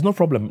there's no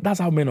problem. That's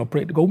how men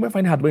operate. Because women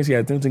find it hard when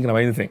they're thinking about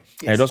anything.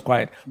 And they're just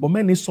quiet. But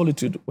men need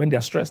solitude when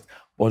they're stressed.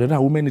 But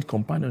then women need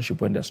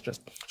companionship when they're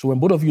stressed. So when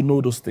both of you know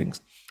those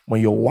things,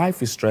 when your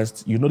wife is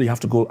stressed, you know that you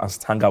have to go and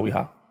hang out with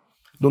her.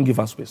 Don't give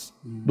her space.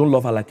 Don't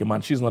love her like a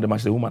man. She's not a man,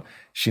 she's a woman.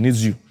 She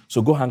needs you.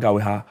 So go hang out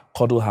with her,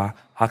 cuddle her,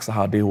 ask her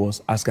how her day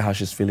was, ask her how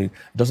she's feeling.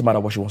 It doesn't matter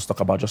what she wants to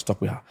talk about, just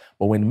talk with her.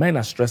 But when men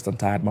are stressed and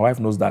tired, my wife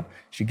knows that.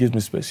 She gives me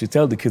space. She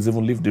tells the kids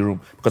even leave the room,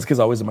 because the kids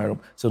are always in my room.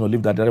 So no,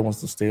 leave that. Daddy wants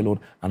to stay alone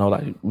and all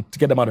that. To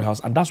get them out of the house.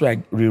 And that's where I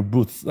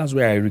reboot. That's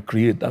where I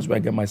recreate. That's where I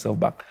get myself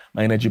back,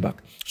 my energy back.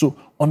 So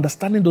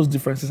understanding those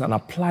differences and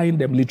applying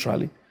them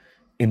literally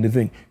in the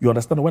thing. You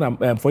understand when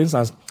I'm, for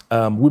instance,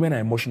 women are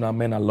emotional,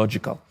 men are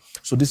logical.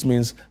 So this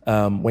means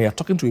when you're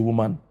talking to a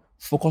woman,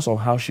 focus on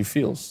how she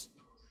feels.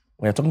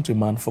 When you're talking to a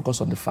man, focus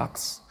on the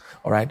facts.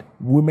 All right?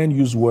 Women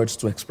use words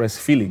to express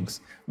feelings.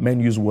 Men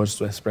use words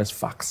to express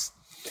facts.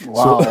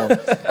 Wow.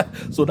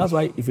 So that's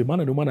why if a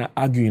man and a woman are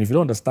arguing, if you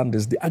don't understand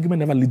this, the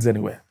argument never leads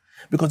anywhere,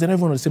 because they're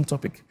never on the same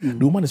topic.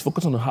 The woman is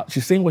focused on how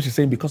she's saying what she's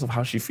saying because of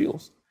how she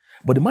feels.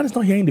 But the man is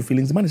not hearing the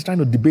feelings. The man is trying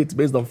to debate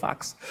based on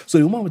facts. So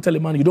the woman will tell a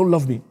man, you don't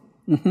love me.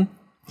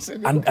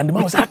 And the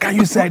man will say, how can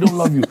you say I don't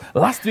love you?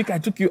 Last week I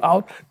took you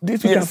out.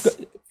 This week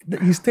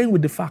he's staying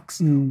with the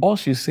facts. All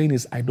she's saying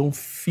is, I don't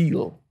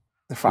feel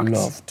the facts.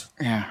 Loved.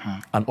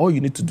 Yeah. And all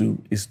you need to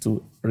do is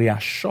to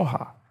reassure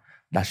her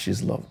that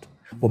she's loved.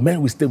 But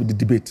men will stay with the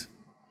debate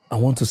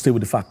and want to stay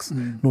with the facts.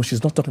 No,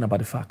 she's not talking about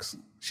the facts.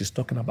 She's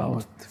talking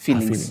about her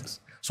feelings.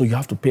 So you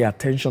have to pay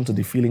attention to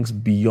the feelings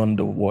beyond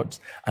the words.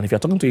 And if you're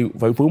talking to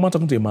a woman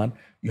talking to a man,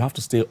 you have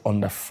to stay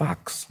on the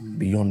facts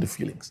beyond the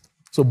feelings.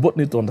 So both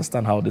need to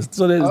understand how this.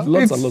 So there's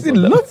lots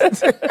and lots of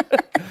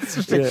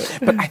that.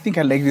 But I think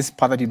I like this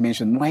part that you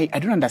mentioned. Why I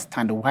don't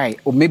understand why,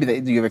 or maybe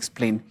that you've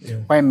explained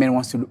why men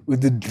wants to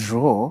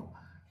withdraw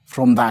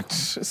from that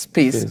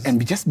space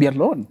and just be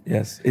alone.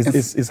 Yes,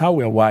 it's how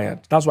we're wired.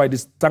 That's why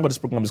this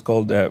program is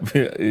called The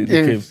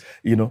Cave.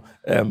 You know,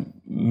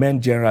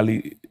 men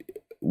generally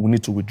we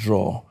need to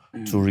withdraw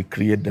to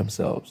recreate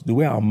themselves. The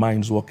way our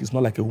minds work is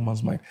not like a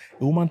woman's mind.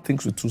 A woman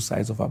thinks with two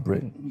sides of her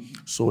brain.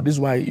 So this is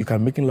why you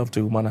can making love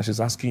to a woman and she's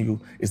asking you,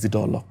 is the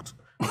door locked?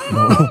 You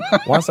know,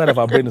 one side of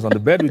her brain is on the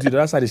bed with you, the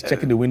other side is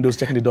checking the windows,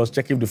 checking the doors,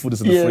 checking if the food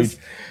is in the fridge.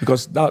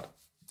 Because that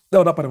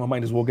other part of my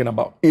mind is working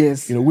about.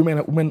 Yes. You know,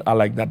 women are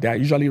like that. They are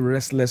usually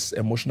restless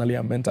emotionally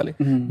and mentally.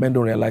 Men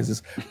don't realize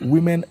this.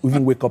 Women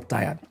even wake up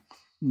tired.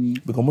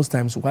 Because most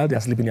times while they're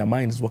sleeping, their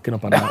mind is walking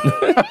up and down,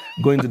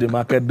 going to the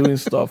market, doing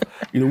stuff.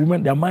 You know,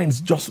 women, their minds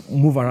just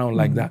move around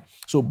like that.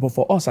 So, but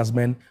for us as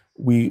men,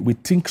 we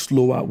think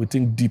slower, we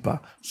think deeper.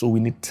 So we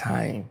need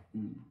time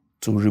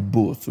to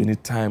reboot. We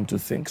need time to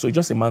think. So it's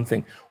just a man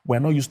thing. We're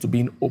not used to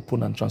being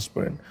open and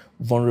transparent.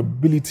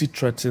 Vulnerability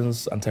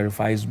threatens and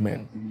terrifies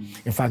men.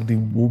 In fact, the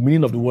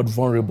meaning of the word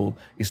vulnerable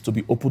is to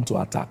be open to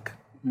attack.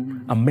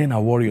 And men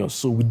are warriors,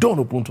 so we don't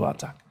open to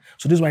attack.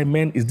 So this is why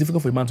it's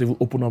difficult for a man to even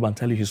open up and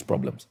tell you his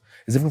problems.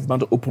 It's difficult for a man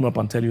to open up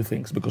and tell you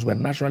things because we're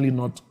naturally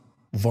not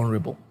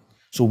vulnerable.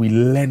 So we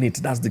learn it.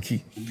 That's the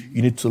key.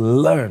 You need to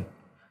learn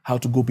how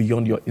to go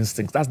beyond your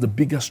instincts. That's the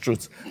biggest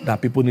truth that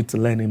people need to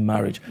learn in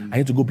marriage. I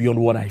need to go beyond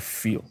what I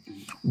feel.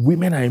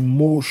 Women are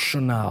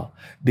emotional.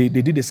 They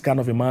did a scan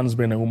of a man's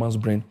brain and a woman's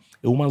brain.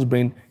 A woman's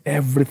brain,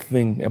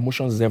 everything,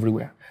 emotions is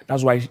everywhere.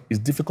 That's why it's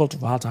difficult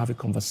for her to have a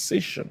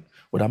conversation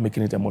without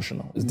making it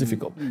emotional. It's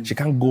difficult. She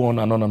can't go on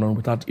and on and on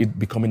without it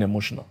becoming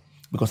emotional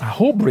because her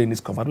whole brain is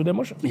covered with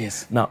emotion.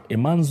 Yes. Now, a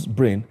man's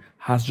brain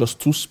has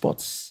just 2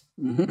 spots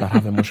that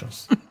have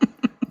emotions.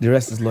 The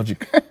rest is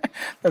logic.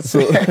 So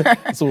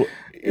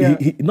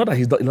he, not that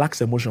he lacks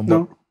emotion,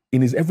 but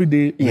in his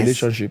everyday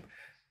relationship,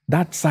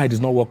 that side is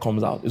not what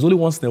comes out. It's only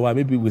once in a while,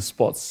 maybe with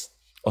sports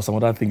or some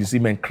other thing. You see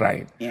men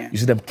crying. Yeah. You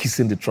see them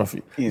kissing the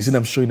trophy. Yes. You see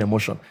them showing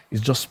emotion.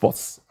 It's just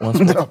sports.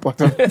 One sport.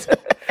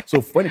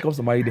 So when it comes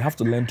to marriage, they have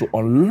to learn to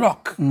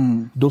unlock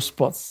those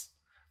spots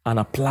and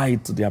apply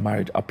it to their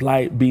marriage.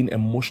 Apply being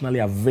emotionally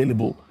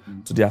available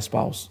to their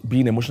spouse.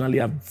 Being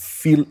emotionally,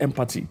 feel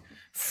empathy.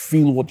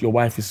 Feel what your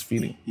wife is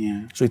feeling.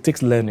 Yeah. So it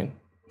takes learning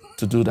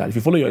to do that. If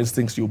you follow your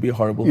instincts, you'll be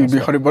horrible. You'll be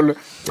horrible.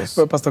 Yes.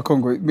 Well, Pastor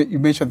Okonkwo, you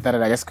mentioned that,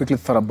 and I just quickly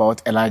thought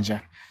about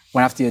Elijah.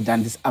 When after you've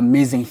done these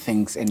amazing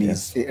things and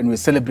and we're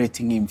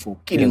celebrating him for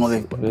killing all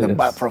the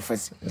bad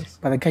prophets. Yes.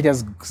 But the guy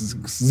just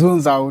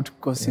zones out,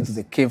 goes into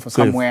the cave or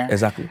somewhere.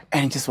 Exactly.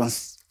 And he just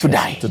wants to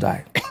die. To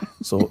die.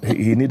 So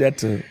he needed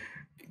to,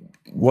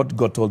 what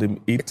God told him,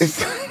 eat,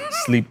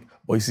 sleep.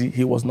 But you see,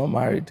 he was not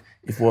married.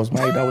 If he was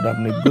married, that would have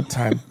been a good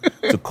time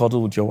to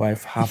cuddle with your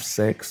wife, have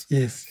sex,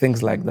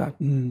 things like that.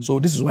 So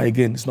this is why,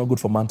 again, it's not good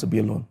for man to be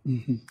alone.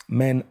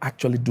 Men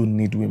actually do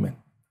need women.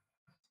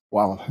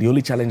 Wow. The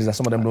only challenge is that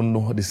some of them don't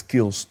know the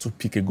skills to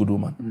pick a good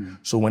woman.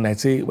 So when I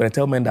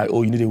tell men that,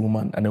 oh, you need a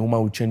woman and a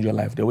woman will change your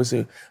life, they always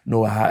say,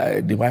 no,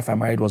 the wife I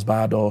married was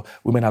bad or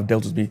women have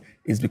dealt with me.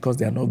 It's because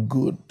they are not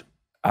good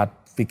at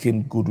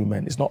picking good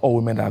women. It's not all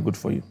women that are good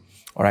for you.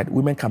 All right,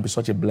 women can be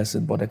such a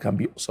blessing, but they can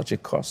be such a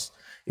curse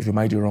if you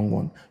marry the wrong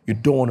one. You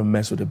don't want to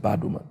mess with a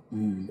bad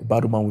woman. A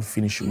bad woman will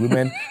finish you.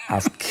 Women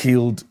have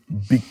killed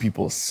big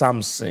people.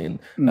 Samson,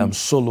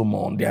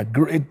 Solomon. They are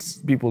great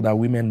people that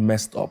women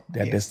messed up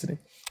their destiny.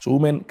 So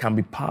women can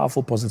be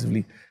powerful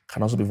positively,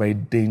 can also be very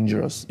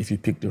dangerous if you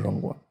pick the wrong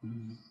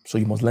one. So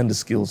you must learn the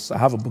skills. I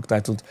have a book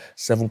titled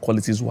 7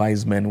 Qualities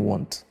Wise Men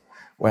Want.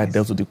 where I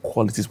dealt with the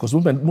qualities. Because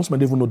most men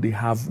don't even know they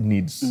have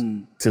needs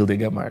till they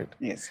get married.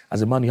 Yes.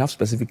 As a man, you have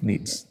specific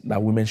needs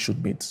that women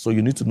should meet. So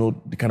you need to know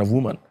the kind of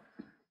woman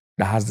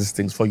that has these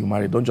things before you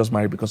marry. Don't just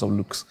marry because of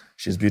looks.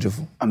 She's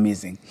beautiful.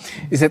 Amazing.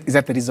 Is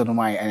that the reason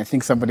why? And I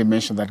think somebody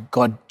mentioned that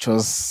God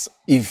chose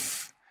Eve.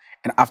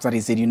 And after he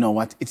said, you know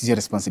what, it is your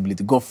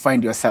responsibility. Go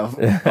find yourself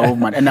a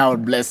woman, and I will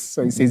bless.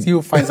 So he says, he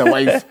who finds a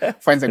wife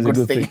finds a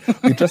good thing.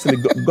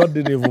 Interestingly, God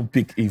didn't even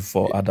pick Eve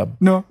for Adam.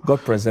 No. God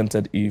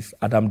presented Eve.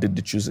 Adam did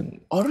the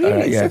choosing. Oh,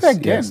 really? Say that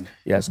again.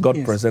 Yes.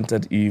 God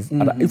presented Eve.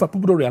 If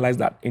people don't realize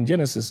that, in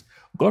Genesis,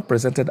 God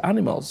presented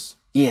animals.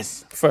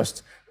 Yes.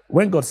 First,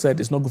 when God said,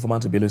 it's not good for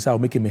man to be alone, he said, I'll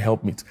make him a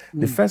helpmeet.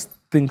 The first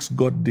things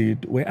God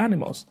did were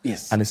animals.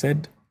 Yes. And he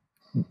said,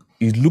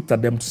 he looked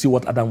at them to see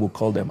what Adam would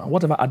call them. And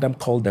whatever Adam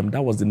called them,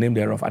 that was the name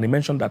thereof. And he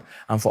mentioned that,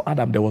 and for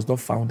Adam, there was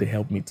not found a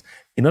helpmeet.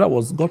 In other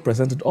words, God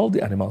presented all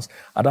the animals.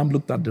 Adam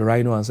looked at the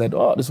rhino and said,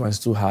 oh, this one is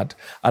too hard.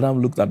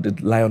 Adam looked at the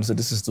lion and said,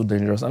 this is too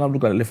dangerous. Adam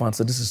looked at the elephant and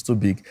said, this is too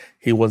big.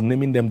 He was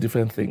naming them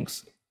different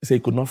things. He said he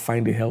could not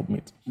find a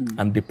helpmeet.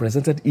 And they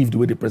presented Eve the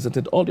way they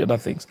presented all the other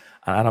things.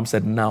 And Adam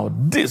said, now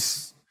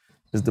this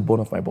is the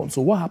bone of my bone.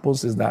 So what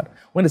happens is that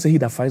when they say he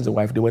that finds a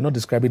wife, they were not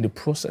describing the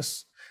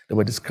process. They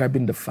were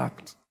describing the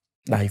fact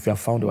that if you have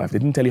found a wife, they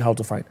didn't tell you how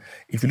to find.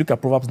 If you look at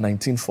Proverbs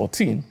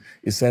 19:14,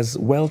 it says,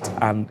 wealth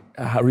and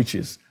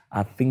riches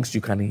are things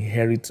you can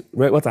inherit.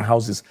 Wealth and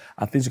houses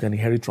are things you can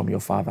inherit from your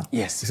father.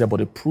 Yes. He said,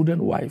 but a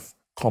prudent wife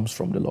comes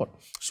from the Lord.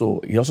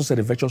 So he also said,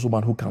 a virtuous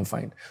woman who can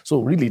find.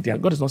 So really,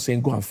 God is not saying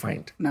go and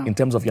find in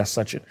terms of your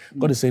searching.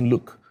 God is saying,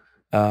 look,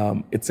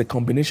 it's a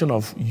combination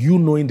of you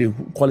knowing the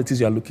qualities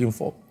you are looking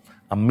for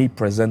and me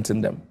presenting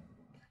them.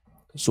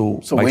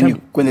 So when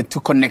the two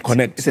connect,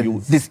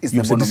 this is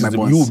the bone of my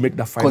bones. You will make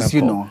that final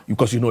call.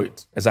 Because you know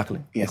it.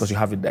 Exactly. Yes. Because you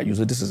have it there. You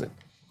say, this is it.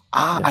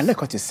 I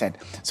like what you said.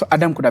 So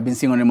Adam could have been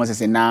seeing animals and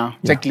say, nah,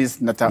 checklist,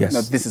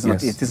 this is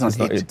not it. This is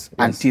not it. Yes.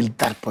 Until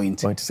that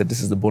point. He said,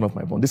 this is the bone of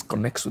my bone. This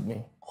connects with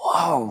me.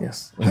 Wow.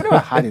 Yes. I never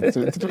had it.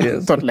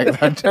 Thought like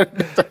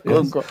that.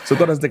 Yes. So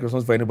God doesn't take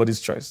responsibility for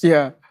anybody's choice.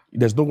 Yeah.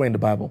 There's nowhere in the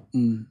Bible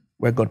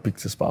where God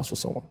picks a spouse for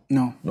someone.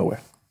 No.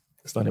 Nowhere.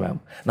 It's not in the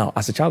Bible. Now,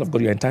 as a child of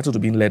God, you're entitled to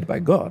being led by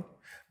God.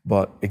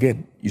 But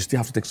again, you still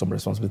have to take some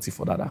responsibility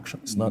for that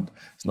action. It's not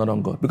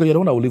on God. Because you're the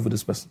one that will live with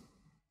this person.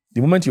 The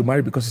moment you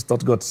marry because you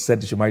thought God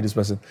said you should marry this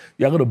person,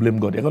 you're going to blame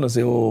God. You're going to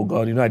say, oh,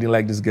 God, I didn't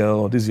like this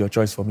girl, or this is your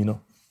choice for me.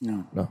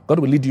 No. God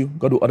will lead you.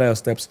 God will order your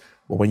steps.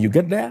 But when you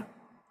get there,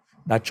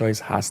 that choice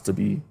has to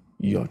be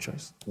your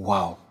choice.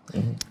 Wow.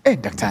 Hey,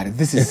 Dr.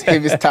 This is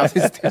heavy stuff.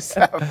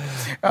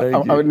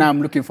 Now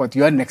I'm looking forward to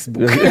your next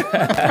book.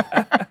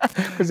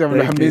 Because you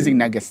have amazing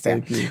nuggets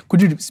there.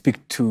 Could you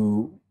speak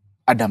to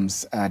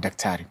Adams,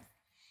 Dr.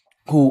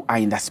 who are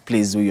in that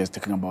place where you're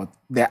talking about?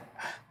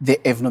 They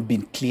have not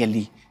been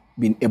clearly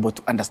been able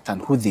to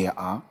understand who they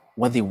are,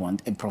 what they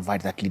want, and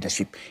provide that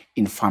leadership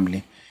in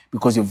family.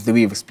 Because of the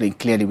way you've explained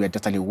clearly, we are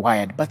totally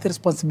wired, but the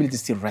responsibility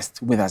still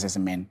rests with us as a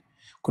man.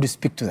 Could you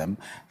speak to them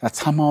that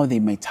somehow they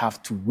might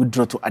have to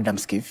withdraw to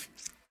Adam's cave,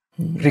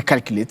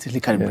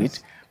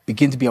 recalibrate,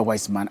 begin to be a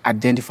wise man,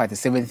 identify the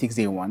 7 things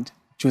they want,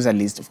 choose a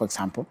list, for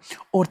example,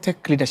 or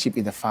take leadership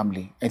in the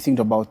family? I think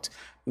about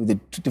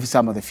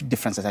some of the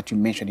differences that you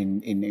mentioned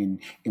in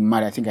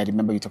marriage. I think I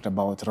remember you talked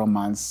about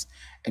romance,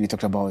 and you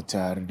talked about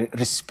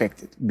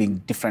respect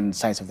being different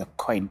sides of the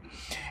coin.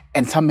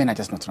 And some men are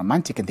just not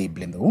romantic, and they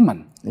blame the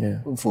woman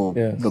for,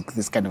 look,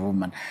 this kind of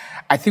woman.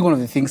 I think one of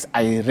the things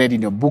I read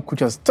in your book,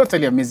 which was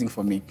totally amazing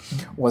for me,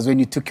 was when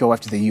you took your wife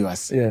to the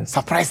US. Yes.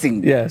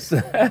 Surprising. Yes.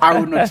 I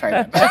would not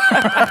try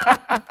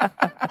that.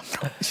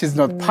 She's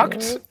not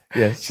packed.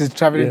 Yes. She's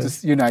traveling to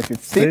the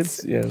United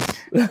States. Yes.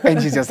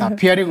 And she's just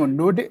appearing on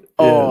no day.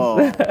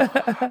 Oh.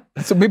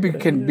 So maybe you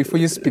can, before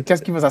you speak,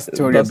 just give us a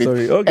story a bit.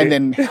 Okay. And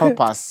then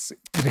help us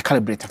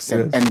recalibrate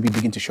ourselves and we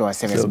begin to show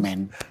ourselves as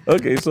men.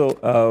 Okay, so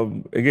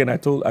again, I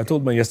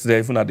told men yesterday,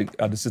 even at the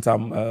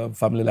Sitam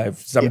Family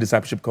Life, Sitam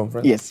Discipleship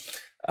Conference. Yes.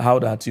 How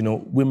that,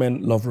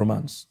 women love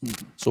romance.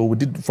 So we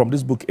did, from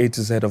this book, A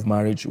to Z of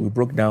Marriage, we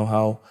broke down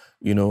how,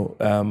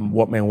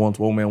 what men want,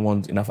 what women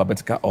want in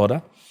alphabetical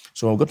order.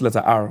 So when we got to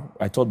letter R,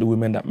 I told the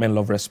women that men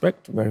love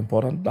respect, very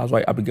important. That's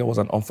why Abigail was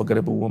an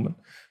unforgettable woman.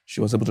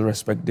 She was able to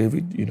respect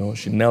David.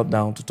 She knelt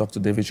down to talk to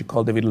David. She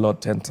called David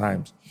Lord 10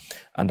 times.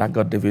 And that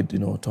got David,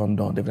 turned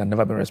on. David had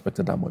never been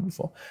respected that much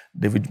before.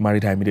 David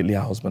married her immediately,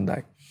 her husband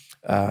died.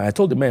 I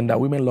told the men that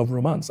women love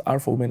romance. R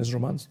for women is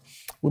romance.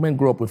 Women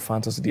grow up with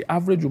fantasy. The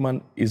average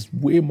woman is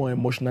way more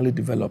emotionally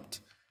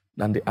developed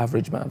than the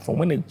average man. From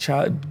when a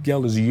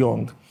girl is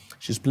young,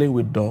 she's playing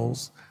with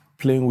dolls,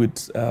 playing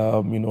with,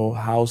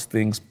 house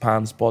things,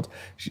 pans, pot.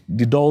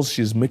 The dolls,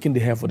 she's making the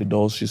hair for the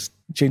dolls. She's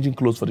changing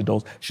clothes for the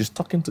dolls. She's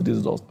talking to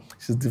these dolls.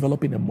 She's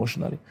developing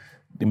emotionally.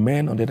 The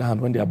men, on the other hand,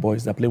 when they are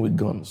boys, they're playing with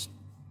guns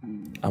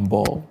and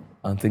ball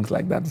and things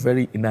like that.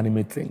 Very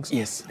inanimate things.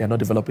 Yes. They're not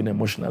developing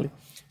emotionally.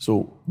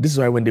 So this is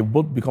why when they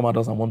both become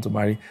adults and want to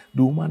marry,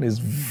 the woman is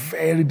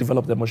very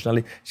developed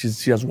emotionally.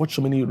 She has watched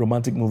so many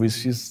romantic movies.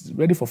 She's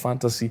ready for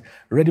fantasy,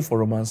 ready for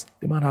romance.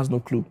 The man has no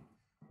clue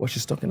what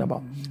she's talking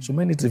about. So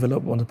men need to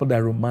develop on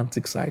their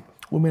romantic side.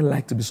 Women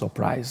like to be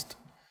surprised.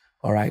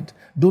 All right?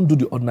 Don't do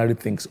the ordinary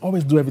things.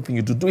 Always do everything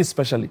you do. Do it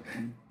specially.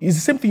 It's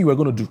the same thing you were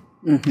going to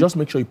do. Just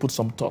make sure you put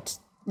some thoughts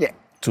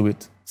to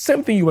it.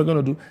 Same thing you were going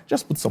to do.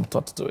 Just put some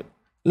thoughts to it.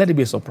 Let it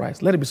be a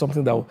surprise. Let it be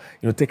something that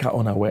will take her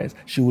unawares.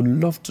 She will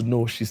love to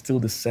know she's still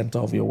the center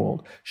of your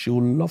world. She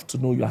will love to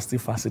know you are still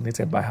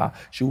fascinated by her.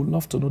 She will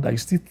love to know that you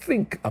still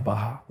think about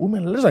her.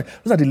 Women, those are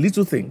the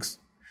little things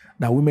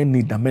that women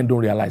need that men don't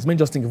realize. Men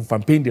just think, if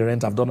I'm paying the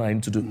rent, I've done what I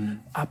need to do.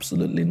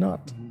 Absolutely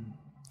not.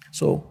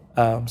 So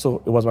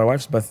it was my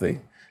wife's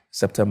birthday,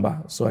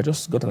 September. So I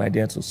just got an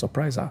idea to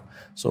surprise her.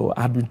 So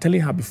I had been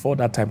telling her before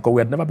that time, because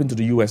we had never been to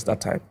the US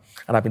that time.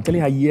 And I've been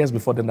telling her years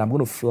before then that I'm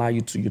going to fly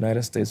you to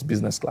United States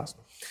business class.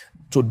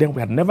 So then we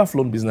had never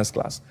flown business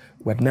class.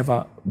 We had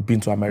never been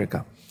to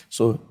America.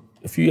 So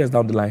a few years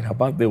down the line, her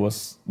birthday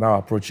was now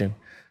approaching.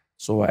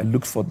 So I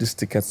looked for these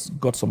tickets,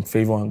 got some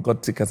favor, and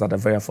got tickets at a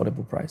very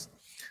affordable price.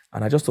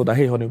 And I just told her,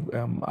 hey, honey,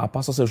 our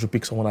pastor said we should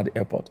pick someone at the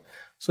airport.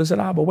 So he said,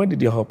 but when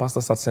did your pastor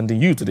start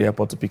sending you to the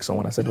airport to pick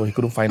someone? I said, well, he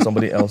couldn't find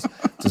somebody else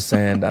to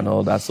send and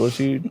all that. So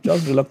she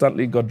just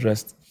reluctantly got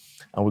dressed.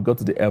 And we got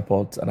to the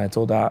airport, and I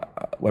told her,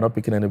 we're not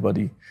picking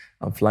anybody.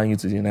 I'm flying you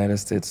to the United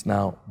States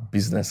now,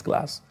 business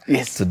class,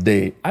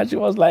 today. And she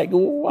was like,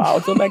 wow.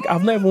 So like,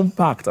 I've not even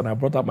packed. And I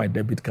brought out my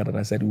debit card, and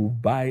I said, we'll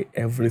buy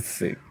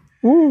everything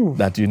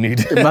that you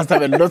need. It must have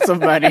been lots of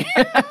money.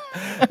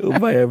 We'll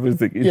buy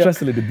everything.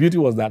 Interestingly, the beauty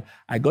was that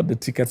I got the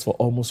tickets for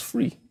almost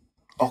free.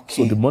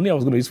 Okay. So the money I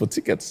was going to use for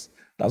tickets,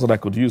 that's what I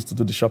could use to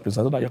do the shopping. So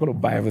I thought, you're going to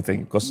buy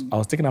everything, because I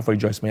was taking her for a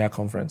Joyce Meyer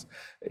conference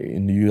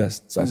in the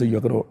US. So I said,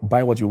 you're going to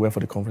buy what you wear for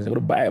the conference. You're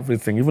going to buy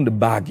everything, even the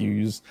bag you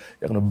use.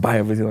 You're going to buy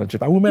everything on the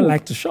trip. And women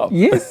like to shop.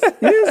 Yes.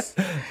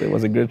 So it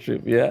was a great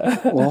trip,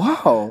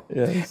 Wow.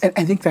 Yes. And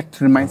I think that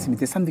reminds me,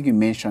 there's something you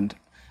mentioned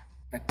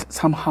that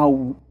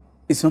somehow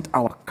it's not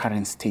our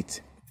current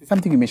state. There's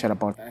something you mentioned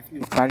about that. I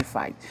think you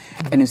clarified.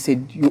 And you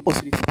said you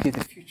also need to create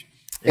the future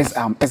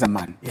as a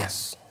man.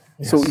 Yes.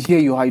 So here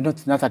you are, not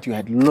that you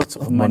had lots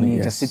of money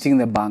just sitting in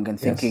the bank and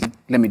thinking,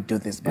 let me do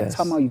this, but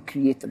somehow you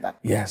created that.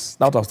 Yes,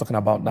 that's what I was talking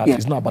about. That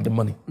it's not about the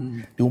money.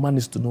 The woman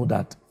needs to know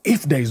that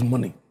if there is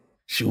money,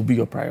 she will be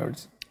your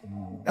priority.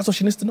 That's what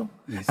she needs to know.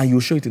 And you'll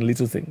show it in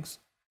little things.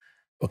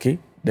 Okay?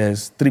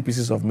 There's 3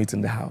 pieces of meat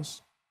in the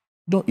house.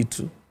 Don't eat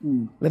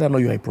 2. Let her know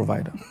you're a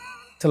provider.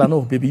 Tell her,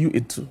 no, baby, you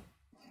eat 2.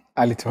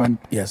 A little one.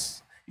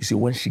 Yes. You see,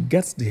 when she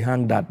gets the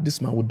hang that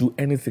this man will do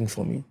anything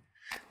for me,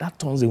 that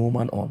turns a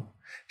woman on.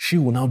 She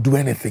will now do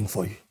anything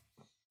for you.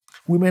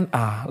 Women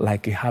are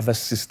like a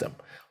harvest system.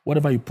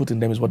 Whatever you put in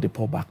them is what they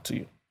pour back to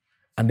you.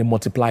 And they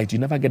multiply it. You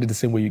never get it the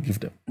same way you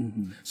give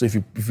them. So if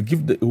you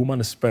give a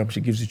woman a sperm,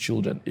 she gives you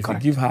children. If you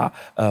give her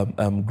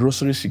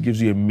groceries, she gives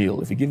you a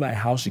meal. If you give her a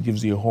house, she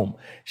gives you a home.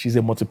 She's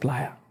a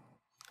multiplier.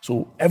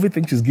 So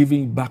everything she's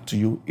giving back to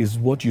you is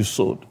what you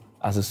sowed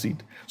as a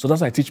seed. So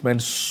that's why I teach men,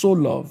 sow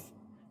love.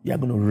 You're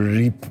going to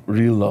reap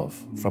real love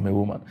from a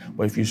woman.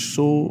 But if you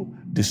sow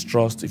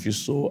distrust, if you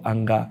sow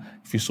anger,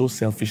 if you sow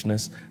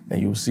selfishness,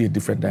 then you'll see a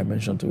different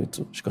dimension to it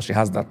too, because she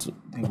has that too.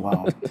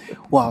 Wow.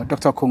 Wow,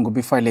 Dr. Okonkwo,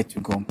 before I let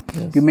you go,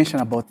 you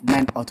mentioned about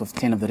 9 out of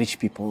 10 of the rich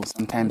people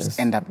sometimes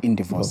end up in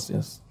divorce.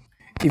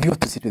 If you were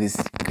to sit with these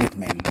great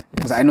men,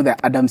 because I know that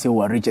Adams who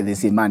are richer, they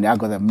say, man, I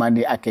got the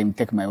money, I can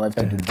take my wife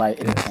to Dubai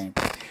anytime.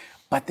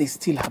 But they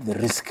still have the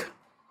risk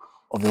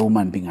of the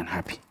woman being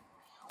unhappy.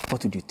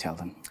 What would you tell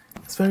them?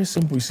 It's very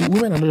simple. You see,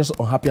 women are not just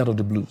unhappy out of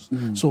the blues.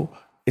 So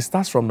it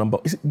starts from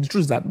the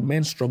truth is that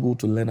men struggle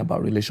to learn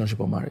about relationship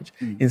or marriage.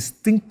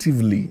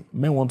 Instinctively,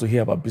 men want to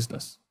hear about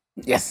business.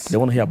 Yes. They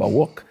want to hear about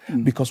work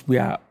because we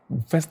are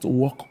first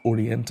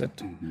work-oriented.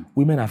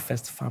 Women are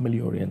first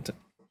family-oriented.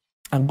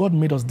 And God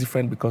made us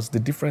different because the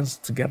difference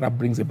together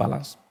brings a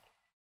balance.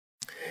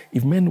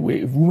 If women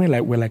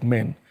were like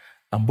men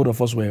and both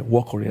of us were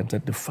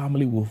work-oriented, the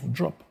family will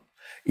drop.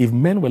 If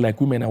men were like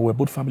women and were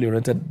both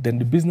family-oriented, then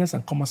the business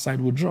and commerce side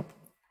will drop.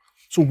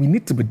 So we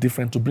need to be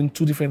different to bring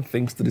 2 different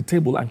things to the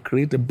table and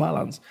create a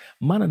balance.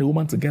 Man and a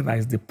woman together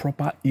is the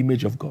proper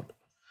image of God.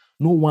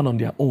 No one on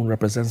their own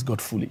represents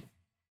God fully.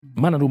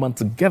 Man and woman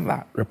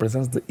together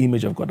represents the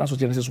image of God. That's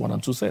what Genesis 1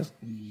 and 2 says.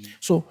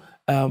 So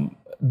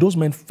those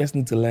men first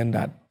need to learn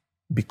that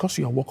because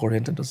you are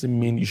work-oriented doesn't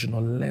mean you should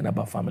not learn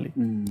about family.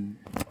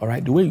 All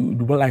right? The way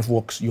life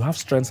works, you have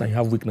strengths and you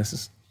have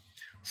weaknesses.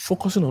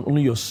 Focusing on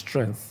only your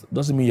strength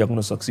doesn't mean you're going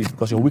to succeed,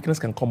 because your weakness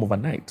can come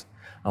overnight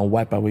and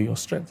wipe away your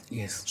strength.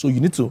 Yes. So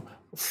you need to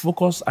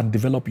focus and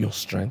develop your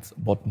strength,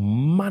 but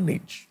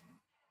manage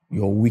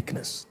your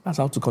weakness. That's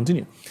how to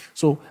continue.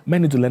 So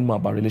men need to learn more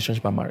about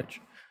relationship and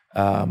marriage.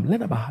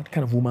 Learn about what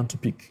kind of woman to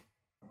pick.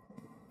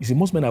 You see,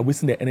 most men are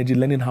wasting their energy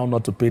learning how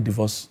not to pay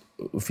divorce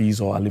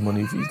fees or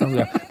alimony fees.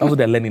 That's what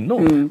they're learning. No,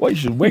 where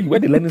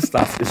the learning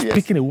starts is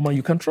picking a woman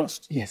you can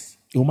trust. Yes.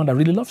 A woman that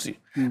really loves you.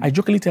 I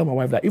jokingly tell my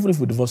wife that even if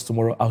we divorce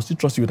tomorrow, I'll still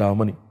trust you with our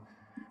money,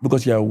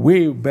 because you're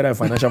way better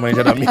financial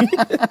manager than me.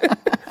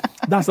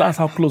 That's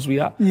how close we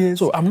are. Yes.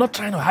 So I'm not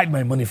trying to hide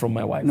my money from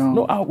my wife.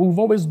 No, we've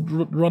always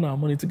run our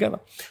money together.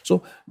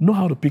 So know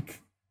how to pick.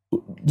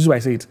 This is why I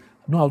say it.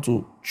 know how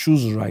to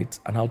choose right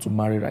and how to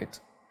marry right.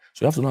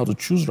 So you have to know how to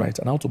choose right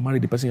and how to marry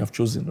the person you have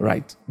chosen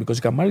right. Because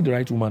you can marry the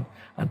right woman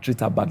and treat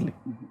her badly,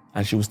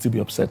 and she will still be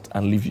upset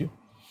and leave you.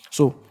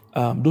 So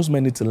those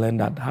men need to learn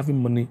that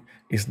having money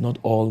is not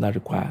all that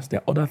requires. There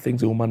are other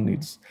things a woman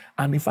needs.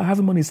 And if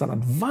having money is an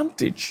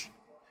advantage,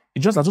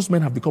 it's just that those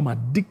men have become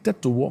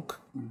addicted to work.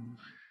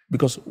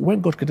 Because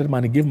when God created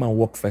man, he gave man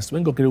work first.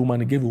 When God created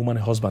woman, he gave a woman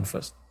a husband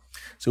first.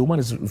 So woman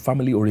is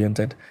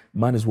family-oriented,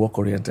 man is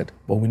work-oriented,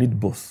 but we need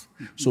both.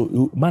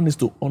 So man needs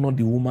to honor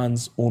the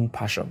woman's own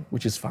passion,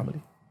 which is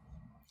family.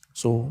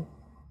 So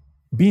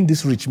being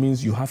this rich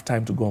means you have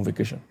time to go on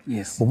vacation.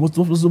 Yes. But most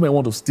women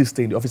want to still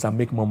stay in the office and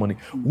make more money.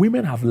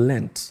 Women have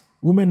learned.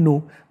 Women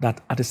know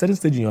that at a certain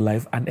stage in your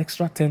life, an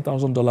extra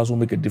 $10,000 will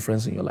make a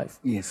difference in your life.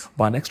 Yes.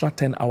 But an extra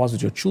 10 hours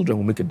with your children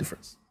will make a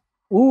difference.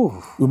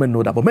 Ooh. Women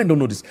know that, but men don't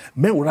know this.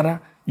 Men would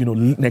rather,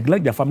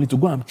 neglect their family to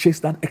go and chase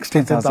that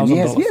extra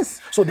 $10,000.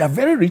 Yes. So they are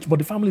very rich, but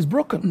the family is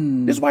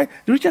broken. This is why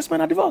the richest men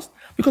are divorced,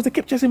 because they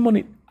keep chasing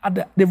money.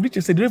 They've reached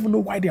a stage, they don't even know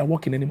why they are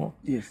working anymore.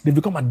 Yes. They've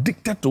become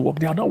addicted to work.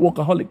 They are not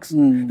workaholics.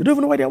 They don't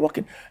even know why they are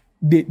working.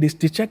 They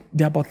check,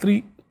 there are about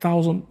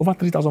over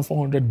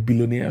 3,400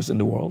 billionaires in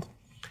the world.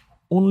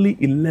 Only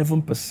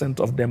 11%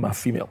 of them are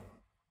female.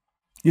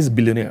 These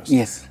billionaires.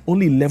 Yes.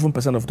 Only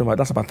 11% of them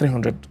that's about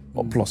 300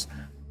 or plus,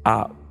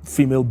 are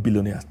female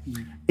billionaires.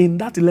 In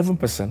that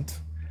 11%,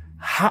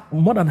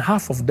 more than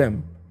half of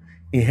them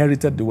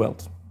inherited the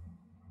wealth.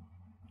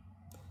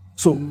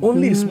 So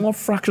only a small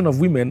fraction of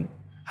women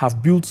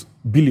have built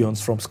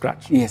billions from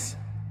scratch. Yes.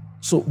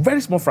 So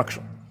very small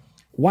fraction.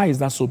 Why is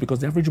that so? Because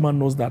the average man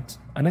knows that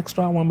an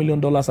extra $1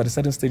 million at a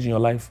certain stage in your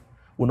life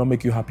will not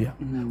make you happier.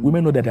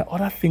 Women know that there are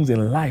other things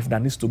in life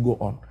that needs to go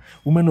on.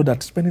 Women know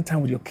that spending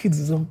time with your kids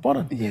is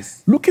important.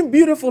 Yes. Looking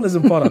beautiful is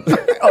important.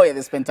 Oh yeah,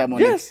 they spend time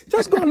on it. Yes,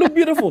 just go and look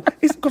beautiful.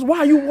 It's because why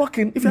are you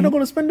working if you're not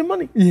going to spend the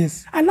money?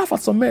 Yes. I laugh at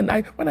some men.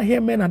 When I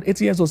hear men at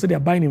 80 years old say they're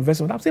buying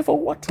investment, I'm saying, for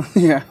what?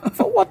 Yeah.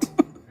 For what?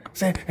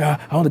 Say, I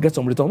want to get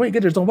some return. When you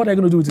get the return, what are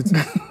you going to do with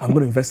it? I'm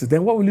going to invest it.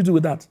 Then what will you do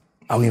with that?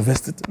 I will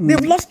invest it.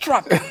 They've lost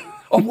track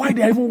of why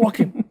they're even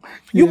working.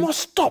 You must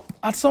stop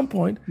at some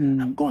point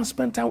and go and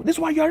spend time. This is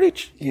why you're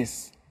rich.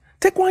 Yes.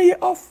 Take 1 year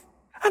off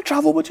and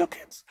travel with your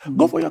kids.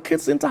 Go for your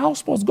kids' inter-house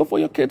sports. Go for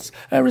your kids'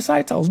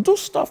 recitals. Do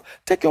stuff.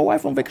 Take your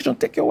wife on vacation.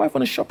 Take your wife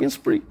on a shopping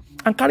spree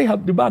and carry her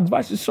the bags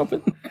while she's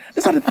shopping.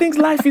 These are the things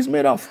life is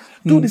made of.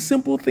 Do the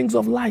simple things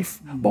of life.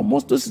 But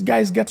most of those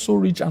guys get so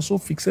rich and so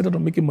fixated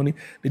on making money,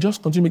 they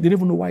just continue. They don't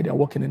even know why they're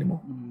working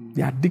anymore.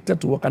 They're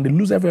addicted to work and they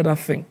lose every other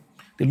thing.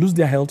 They lose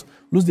their health,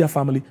 lose their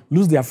family,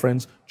 lose their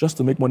friends just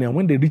to make money. And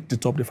when they reach the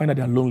top, they find that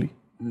they're lonely.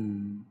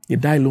 They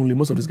die lonely,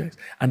 most of these guys.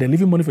 And they're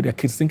leaving money for their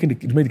kids, thinking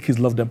to make the kids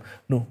love them.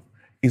 No,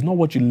 it's not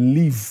what you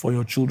leave for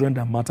your children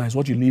that matter. It's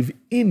what you leave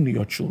in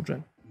your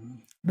children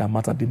that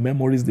matter. The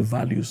memories, the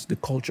values, the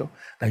culture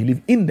that you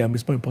live in them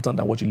is more important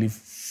than what you live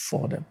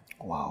for them.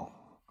 Wow.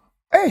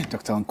 Hey,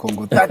 Dr.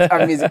 Okonkwo, that's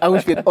amazing. I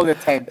wish we had all the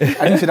time.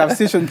 And we should have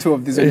session 2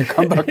 of this when you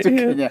come back to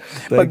Kenya.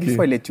 But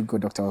before I let you go,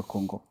 Dr.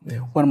 Okonkwo,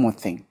 one more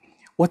thing.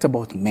 What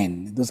about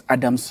men, those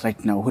Adams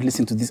right now who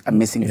listen to these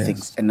amazing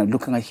things and are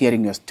looking at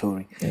hearing your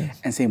story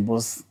and saying,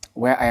 boss,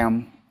 where I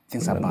am,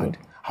 things are bad.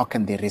 How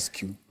can they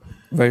rescue?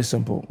 Very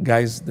simple.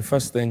 Guys, the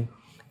first thing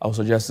I would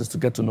suggest is to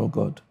get to know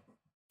God.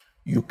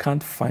 You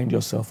can't find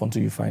yourself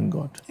until you find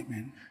God.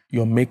 Amen.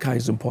 Your maker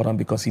is important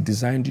because he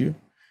designed you.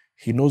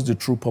 He knows the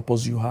true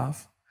purpose you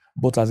have,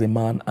 both as a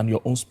man and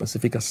your own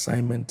specific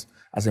assignment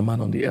as a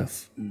man on the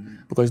earth.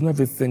 Because it's not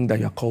everything that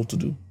you're called to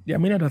do. There are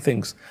many other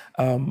things.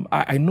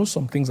 I know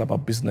some things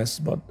about business,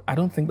 but I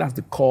don't think that's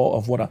the core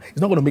of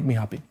it's not going to make me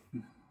happy.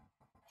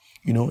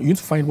 You need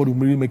to find what will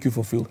really make you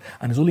fulfilled.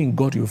 And it's only in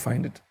God you'll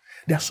find it.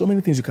 There are so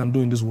many things you can do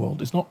in this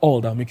world. It's not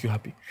all that will make you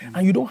happy.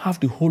 And you don't have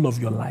the whole of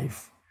your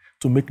life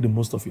to make the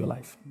most of your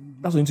life.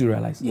 That's what you need to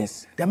realize.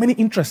 Yes. There are many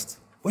interests,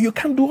 but you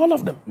can't do all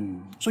of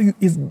them. So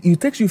it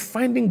takes you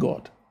finding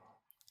God.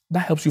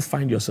 That helps you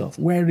find yourself.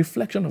 We're a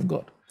reflection of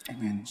God.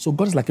 Amen. So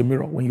God is like a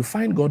mirror. When you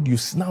find God, you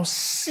now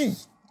see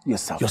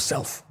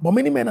yourself. But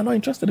many men are not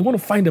interested. They want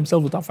to find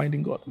themselves without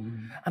finding God.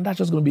 And that's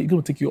just going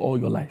to take you all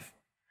your life.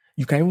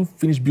 You can even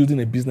finish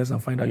building a business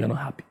and find out you're not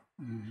happy.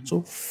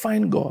 So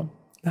find God.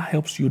 That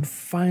helps you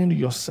find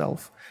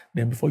yourself.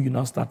 Then before you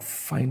now start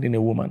finding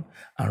a woman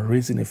and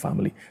raising a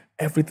family,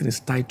 everything is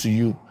tied to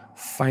you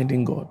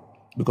finding God.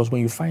 Because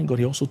when you find God,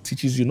 he also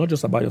teaches you not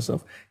just about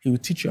yourself. He will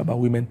teach you about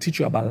women,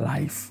 teach you about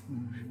life,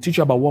 teach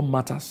you about what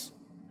matters.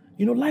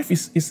 Life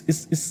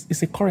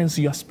is a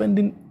currency. You're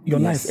spending your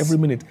life every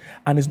minute.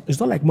 And it's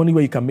not like money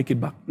where you can make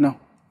it back. No.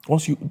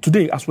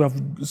 Today, as we have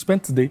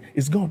spent today,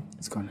 it's gone.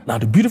 It's gone. Now,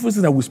 the beautiful thing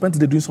is that we spent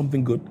today doing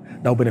something good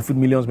that will benefit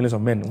millions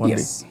of men one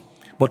day.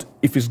 But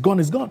if it's gone,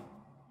 it's gone.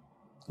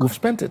 We've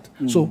spent it.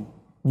 So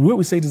the way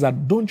we say it is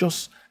that don't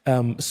just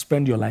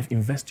spend your life,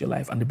 invest your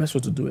life. And the best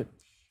way to do it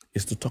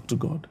is to talk to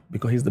God,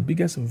 because he's the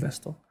biggest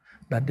investor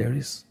that there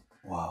is.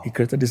 Wow. He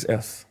created this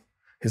earth.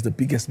 He's the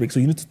biggest. So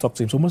you need to talk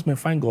to him. So most men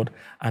find God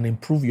and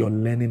improve your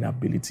learning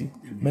ability.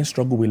 Men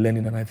struggle with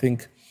learning, and I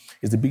think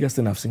It's the biggest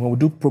thing I've seen. When we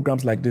do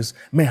programs like this,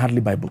 men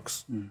hardly buy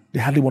books. They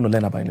hardly want to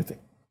learn about anything.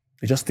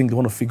 They just think they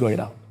want to figure it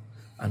out.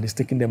 And it's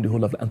taking them the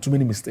whole of life. And too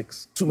many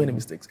mistakes. Too many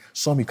mistakes.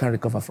 Some you can't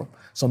recover from.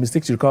 Some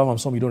mistakes you recover from,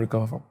 some you don't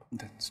recover from.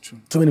 That's true.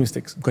 Too many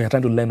mistakes because you're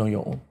trying to learn on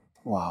your own.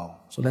 Wow.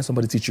 So let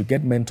somebody teach you.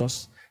 Get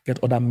mentors.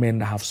 Get other men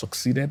that have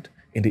succeeded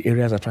in the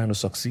areas they're trying to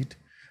succeed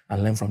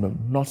and learn from them.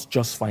 Not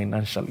just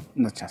financially.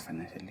 Not just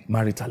financially.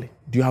 Maritally.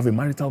 Do you have a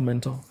marital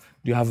mentor?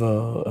 Do you have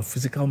a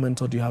physical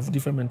mentor? Do you have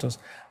different mentors?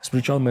 A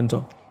spiritual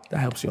mentor? That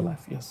helps your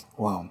life, yes.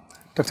 Wow.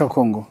 Dr.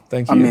 Okonkwo,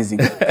 thank you. Amazing.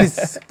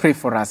 Please pray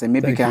for us, and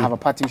maybe Thank you can you. have a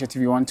partnership if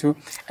you want to.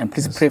 And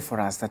please pray for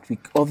us that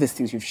all these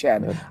things we've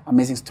shared,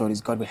 amazing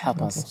stories, God will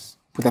help us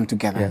put them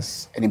together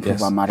and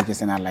improve our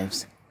marriages and our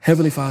lives.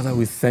 Heavenly Father,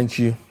 we thank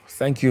you.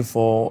 Thank you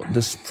for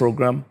this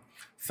program.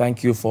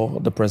 Thank you for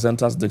the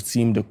presenters, the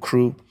team, the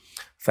crew.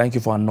 Thank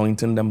you for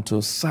anointing them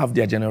to serve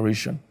their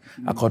generation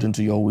according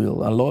to your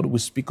will. And Lord, we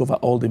speak over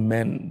all the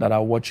men that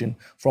are watching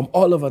from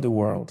all over the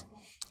world.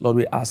 Lord,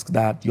 we ask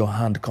that your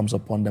hand comes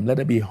upon them. Let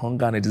there be a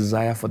hunger and a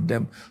desire for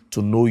them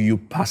to know you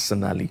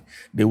personally.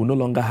 They will no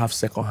longer have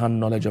second-hand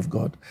knowledge of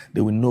God.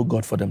 They will know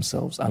God for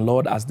themselves. And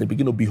Lord, as they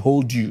begin to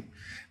behold you,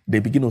 they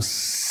begin to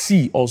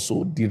see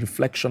also the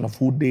reflection of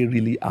who they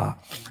really are.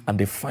 And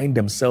they find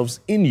themselves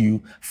in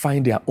you,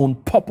 find their own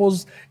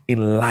purpose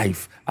in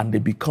life, and they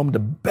become the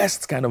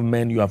best kind of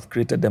men you have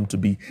created them to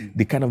be,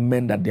 the kind of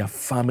men that their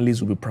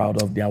families will be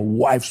proud of, their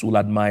wives will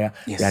admire,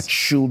 their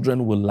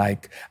children will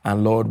like.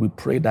 And Lord, we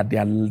pray that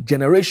their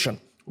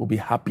generation will be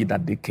happy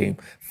that they came.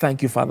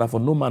 Thank you, Father, for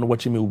no man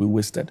watching me will be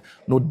wasted.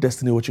 No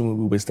destiny watching me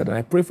will be wasted. And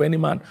I pray for any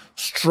man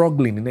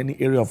struggling in any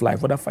area of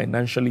life, whether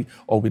financially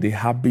or with a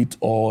habit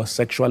or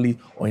sexually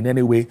or in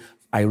any way,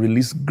 I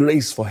release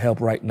grace for help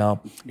right now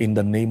in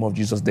the name of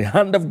Jesus. The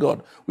hand of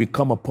God will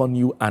come upon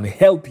you and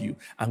help you.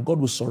 And God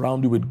will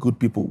surround you with good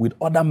people, with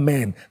other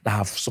men that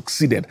have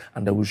succeeded,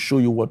 and they will show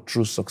you what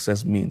true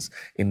success means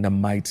in the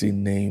mighty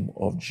name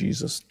of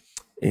Jesus.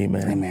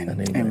 Amen. Amen.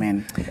 And amen.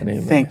 Amen. And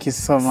amen. Thank you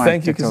so much.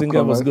 Thank you, Kizinga.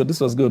 It was good. This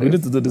was good. We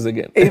need to do this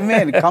again.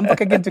 Amen. Come back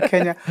again to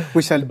Kenya.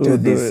 We shall do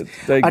this.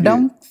 Thank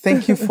Adam, you.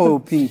 Thank you for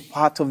being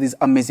part of this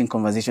amazing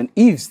conversation.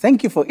 Eves,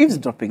 thank you for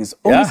eavesdropping. It's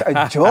always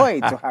a joy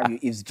to have you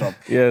eavesdrop.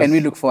 Yes. And we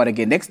look forward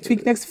again next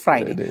week, next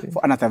Friday, for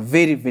another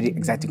very, very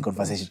exciting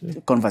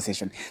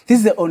conversation. This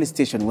is the only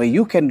station where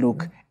you can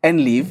look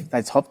and live.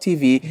 That's Hope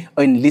TV,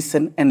 or in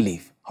Listen and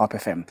Live, Hope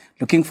FM.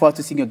 Looking forward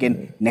to seeing you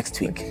again next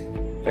week.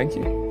 Thank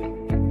you.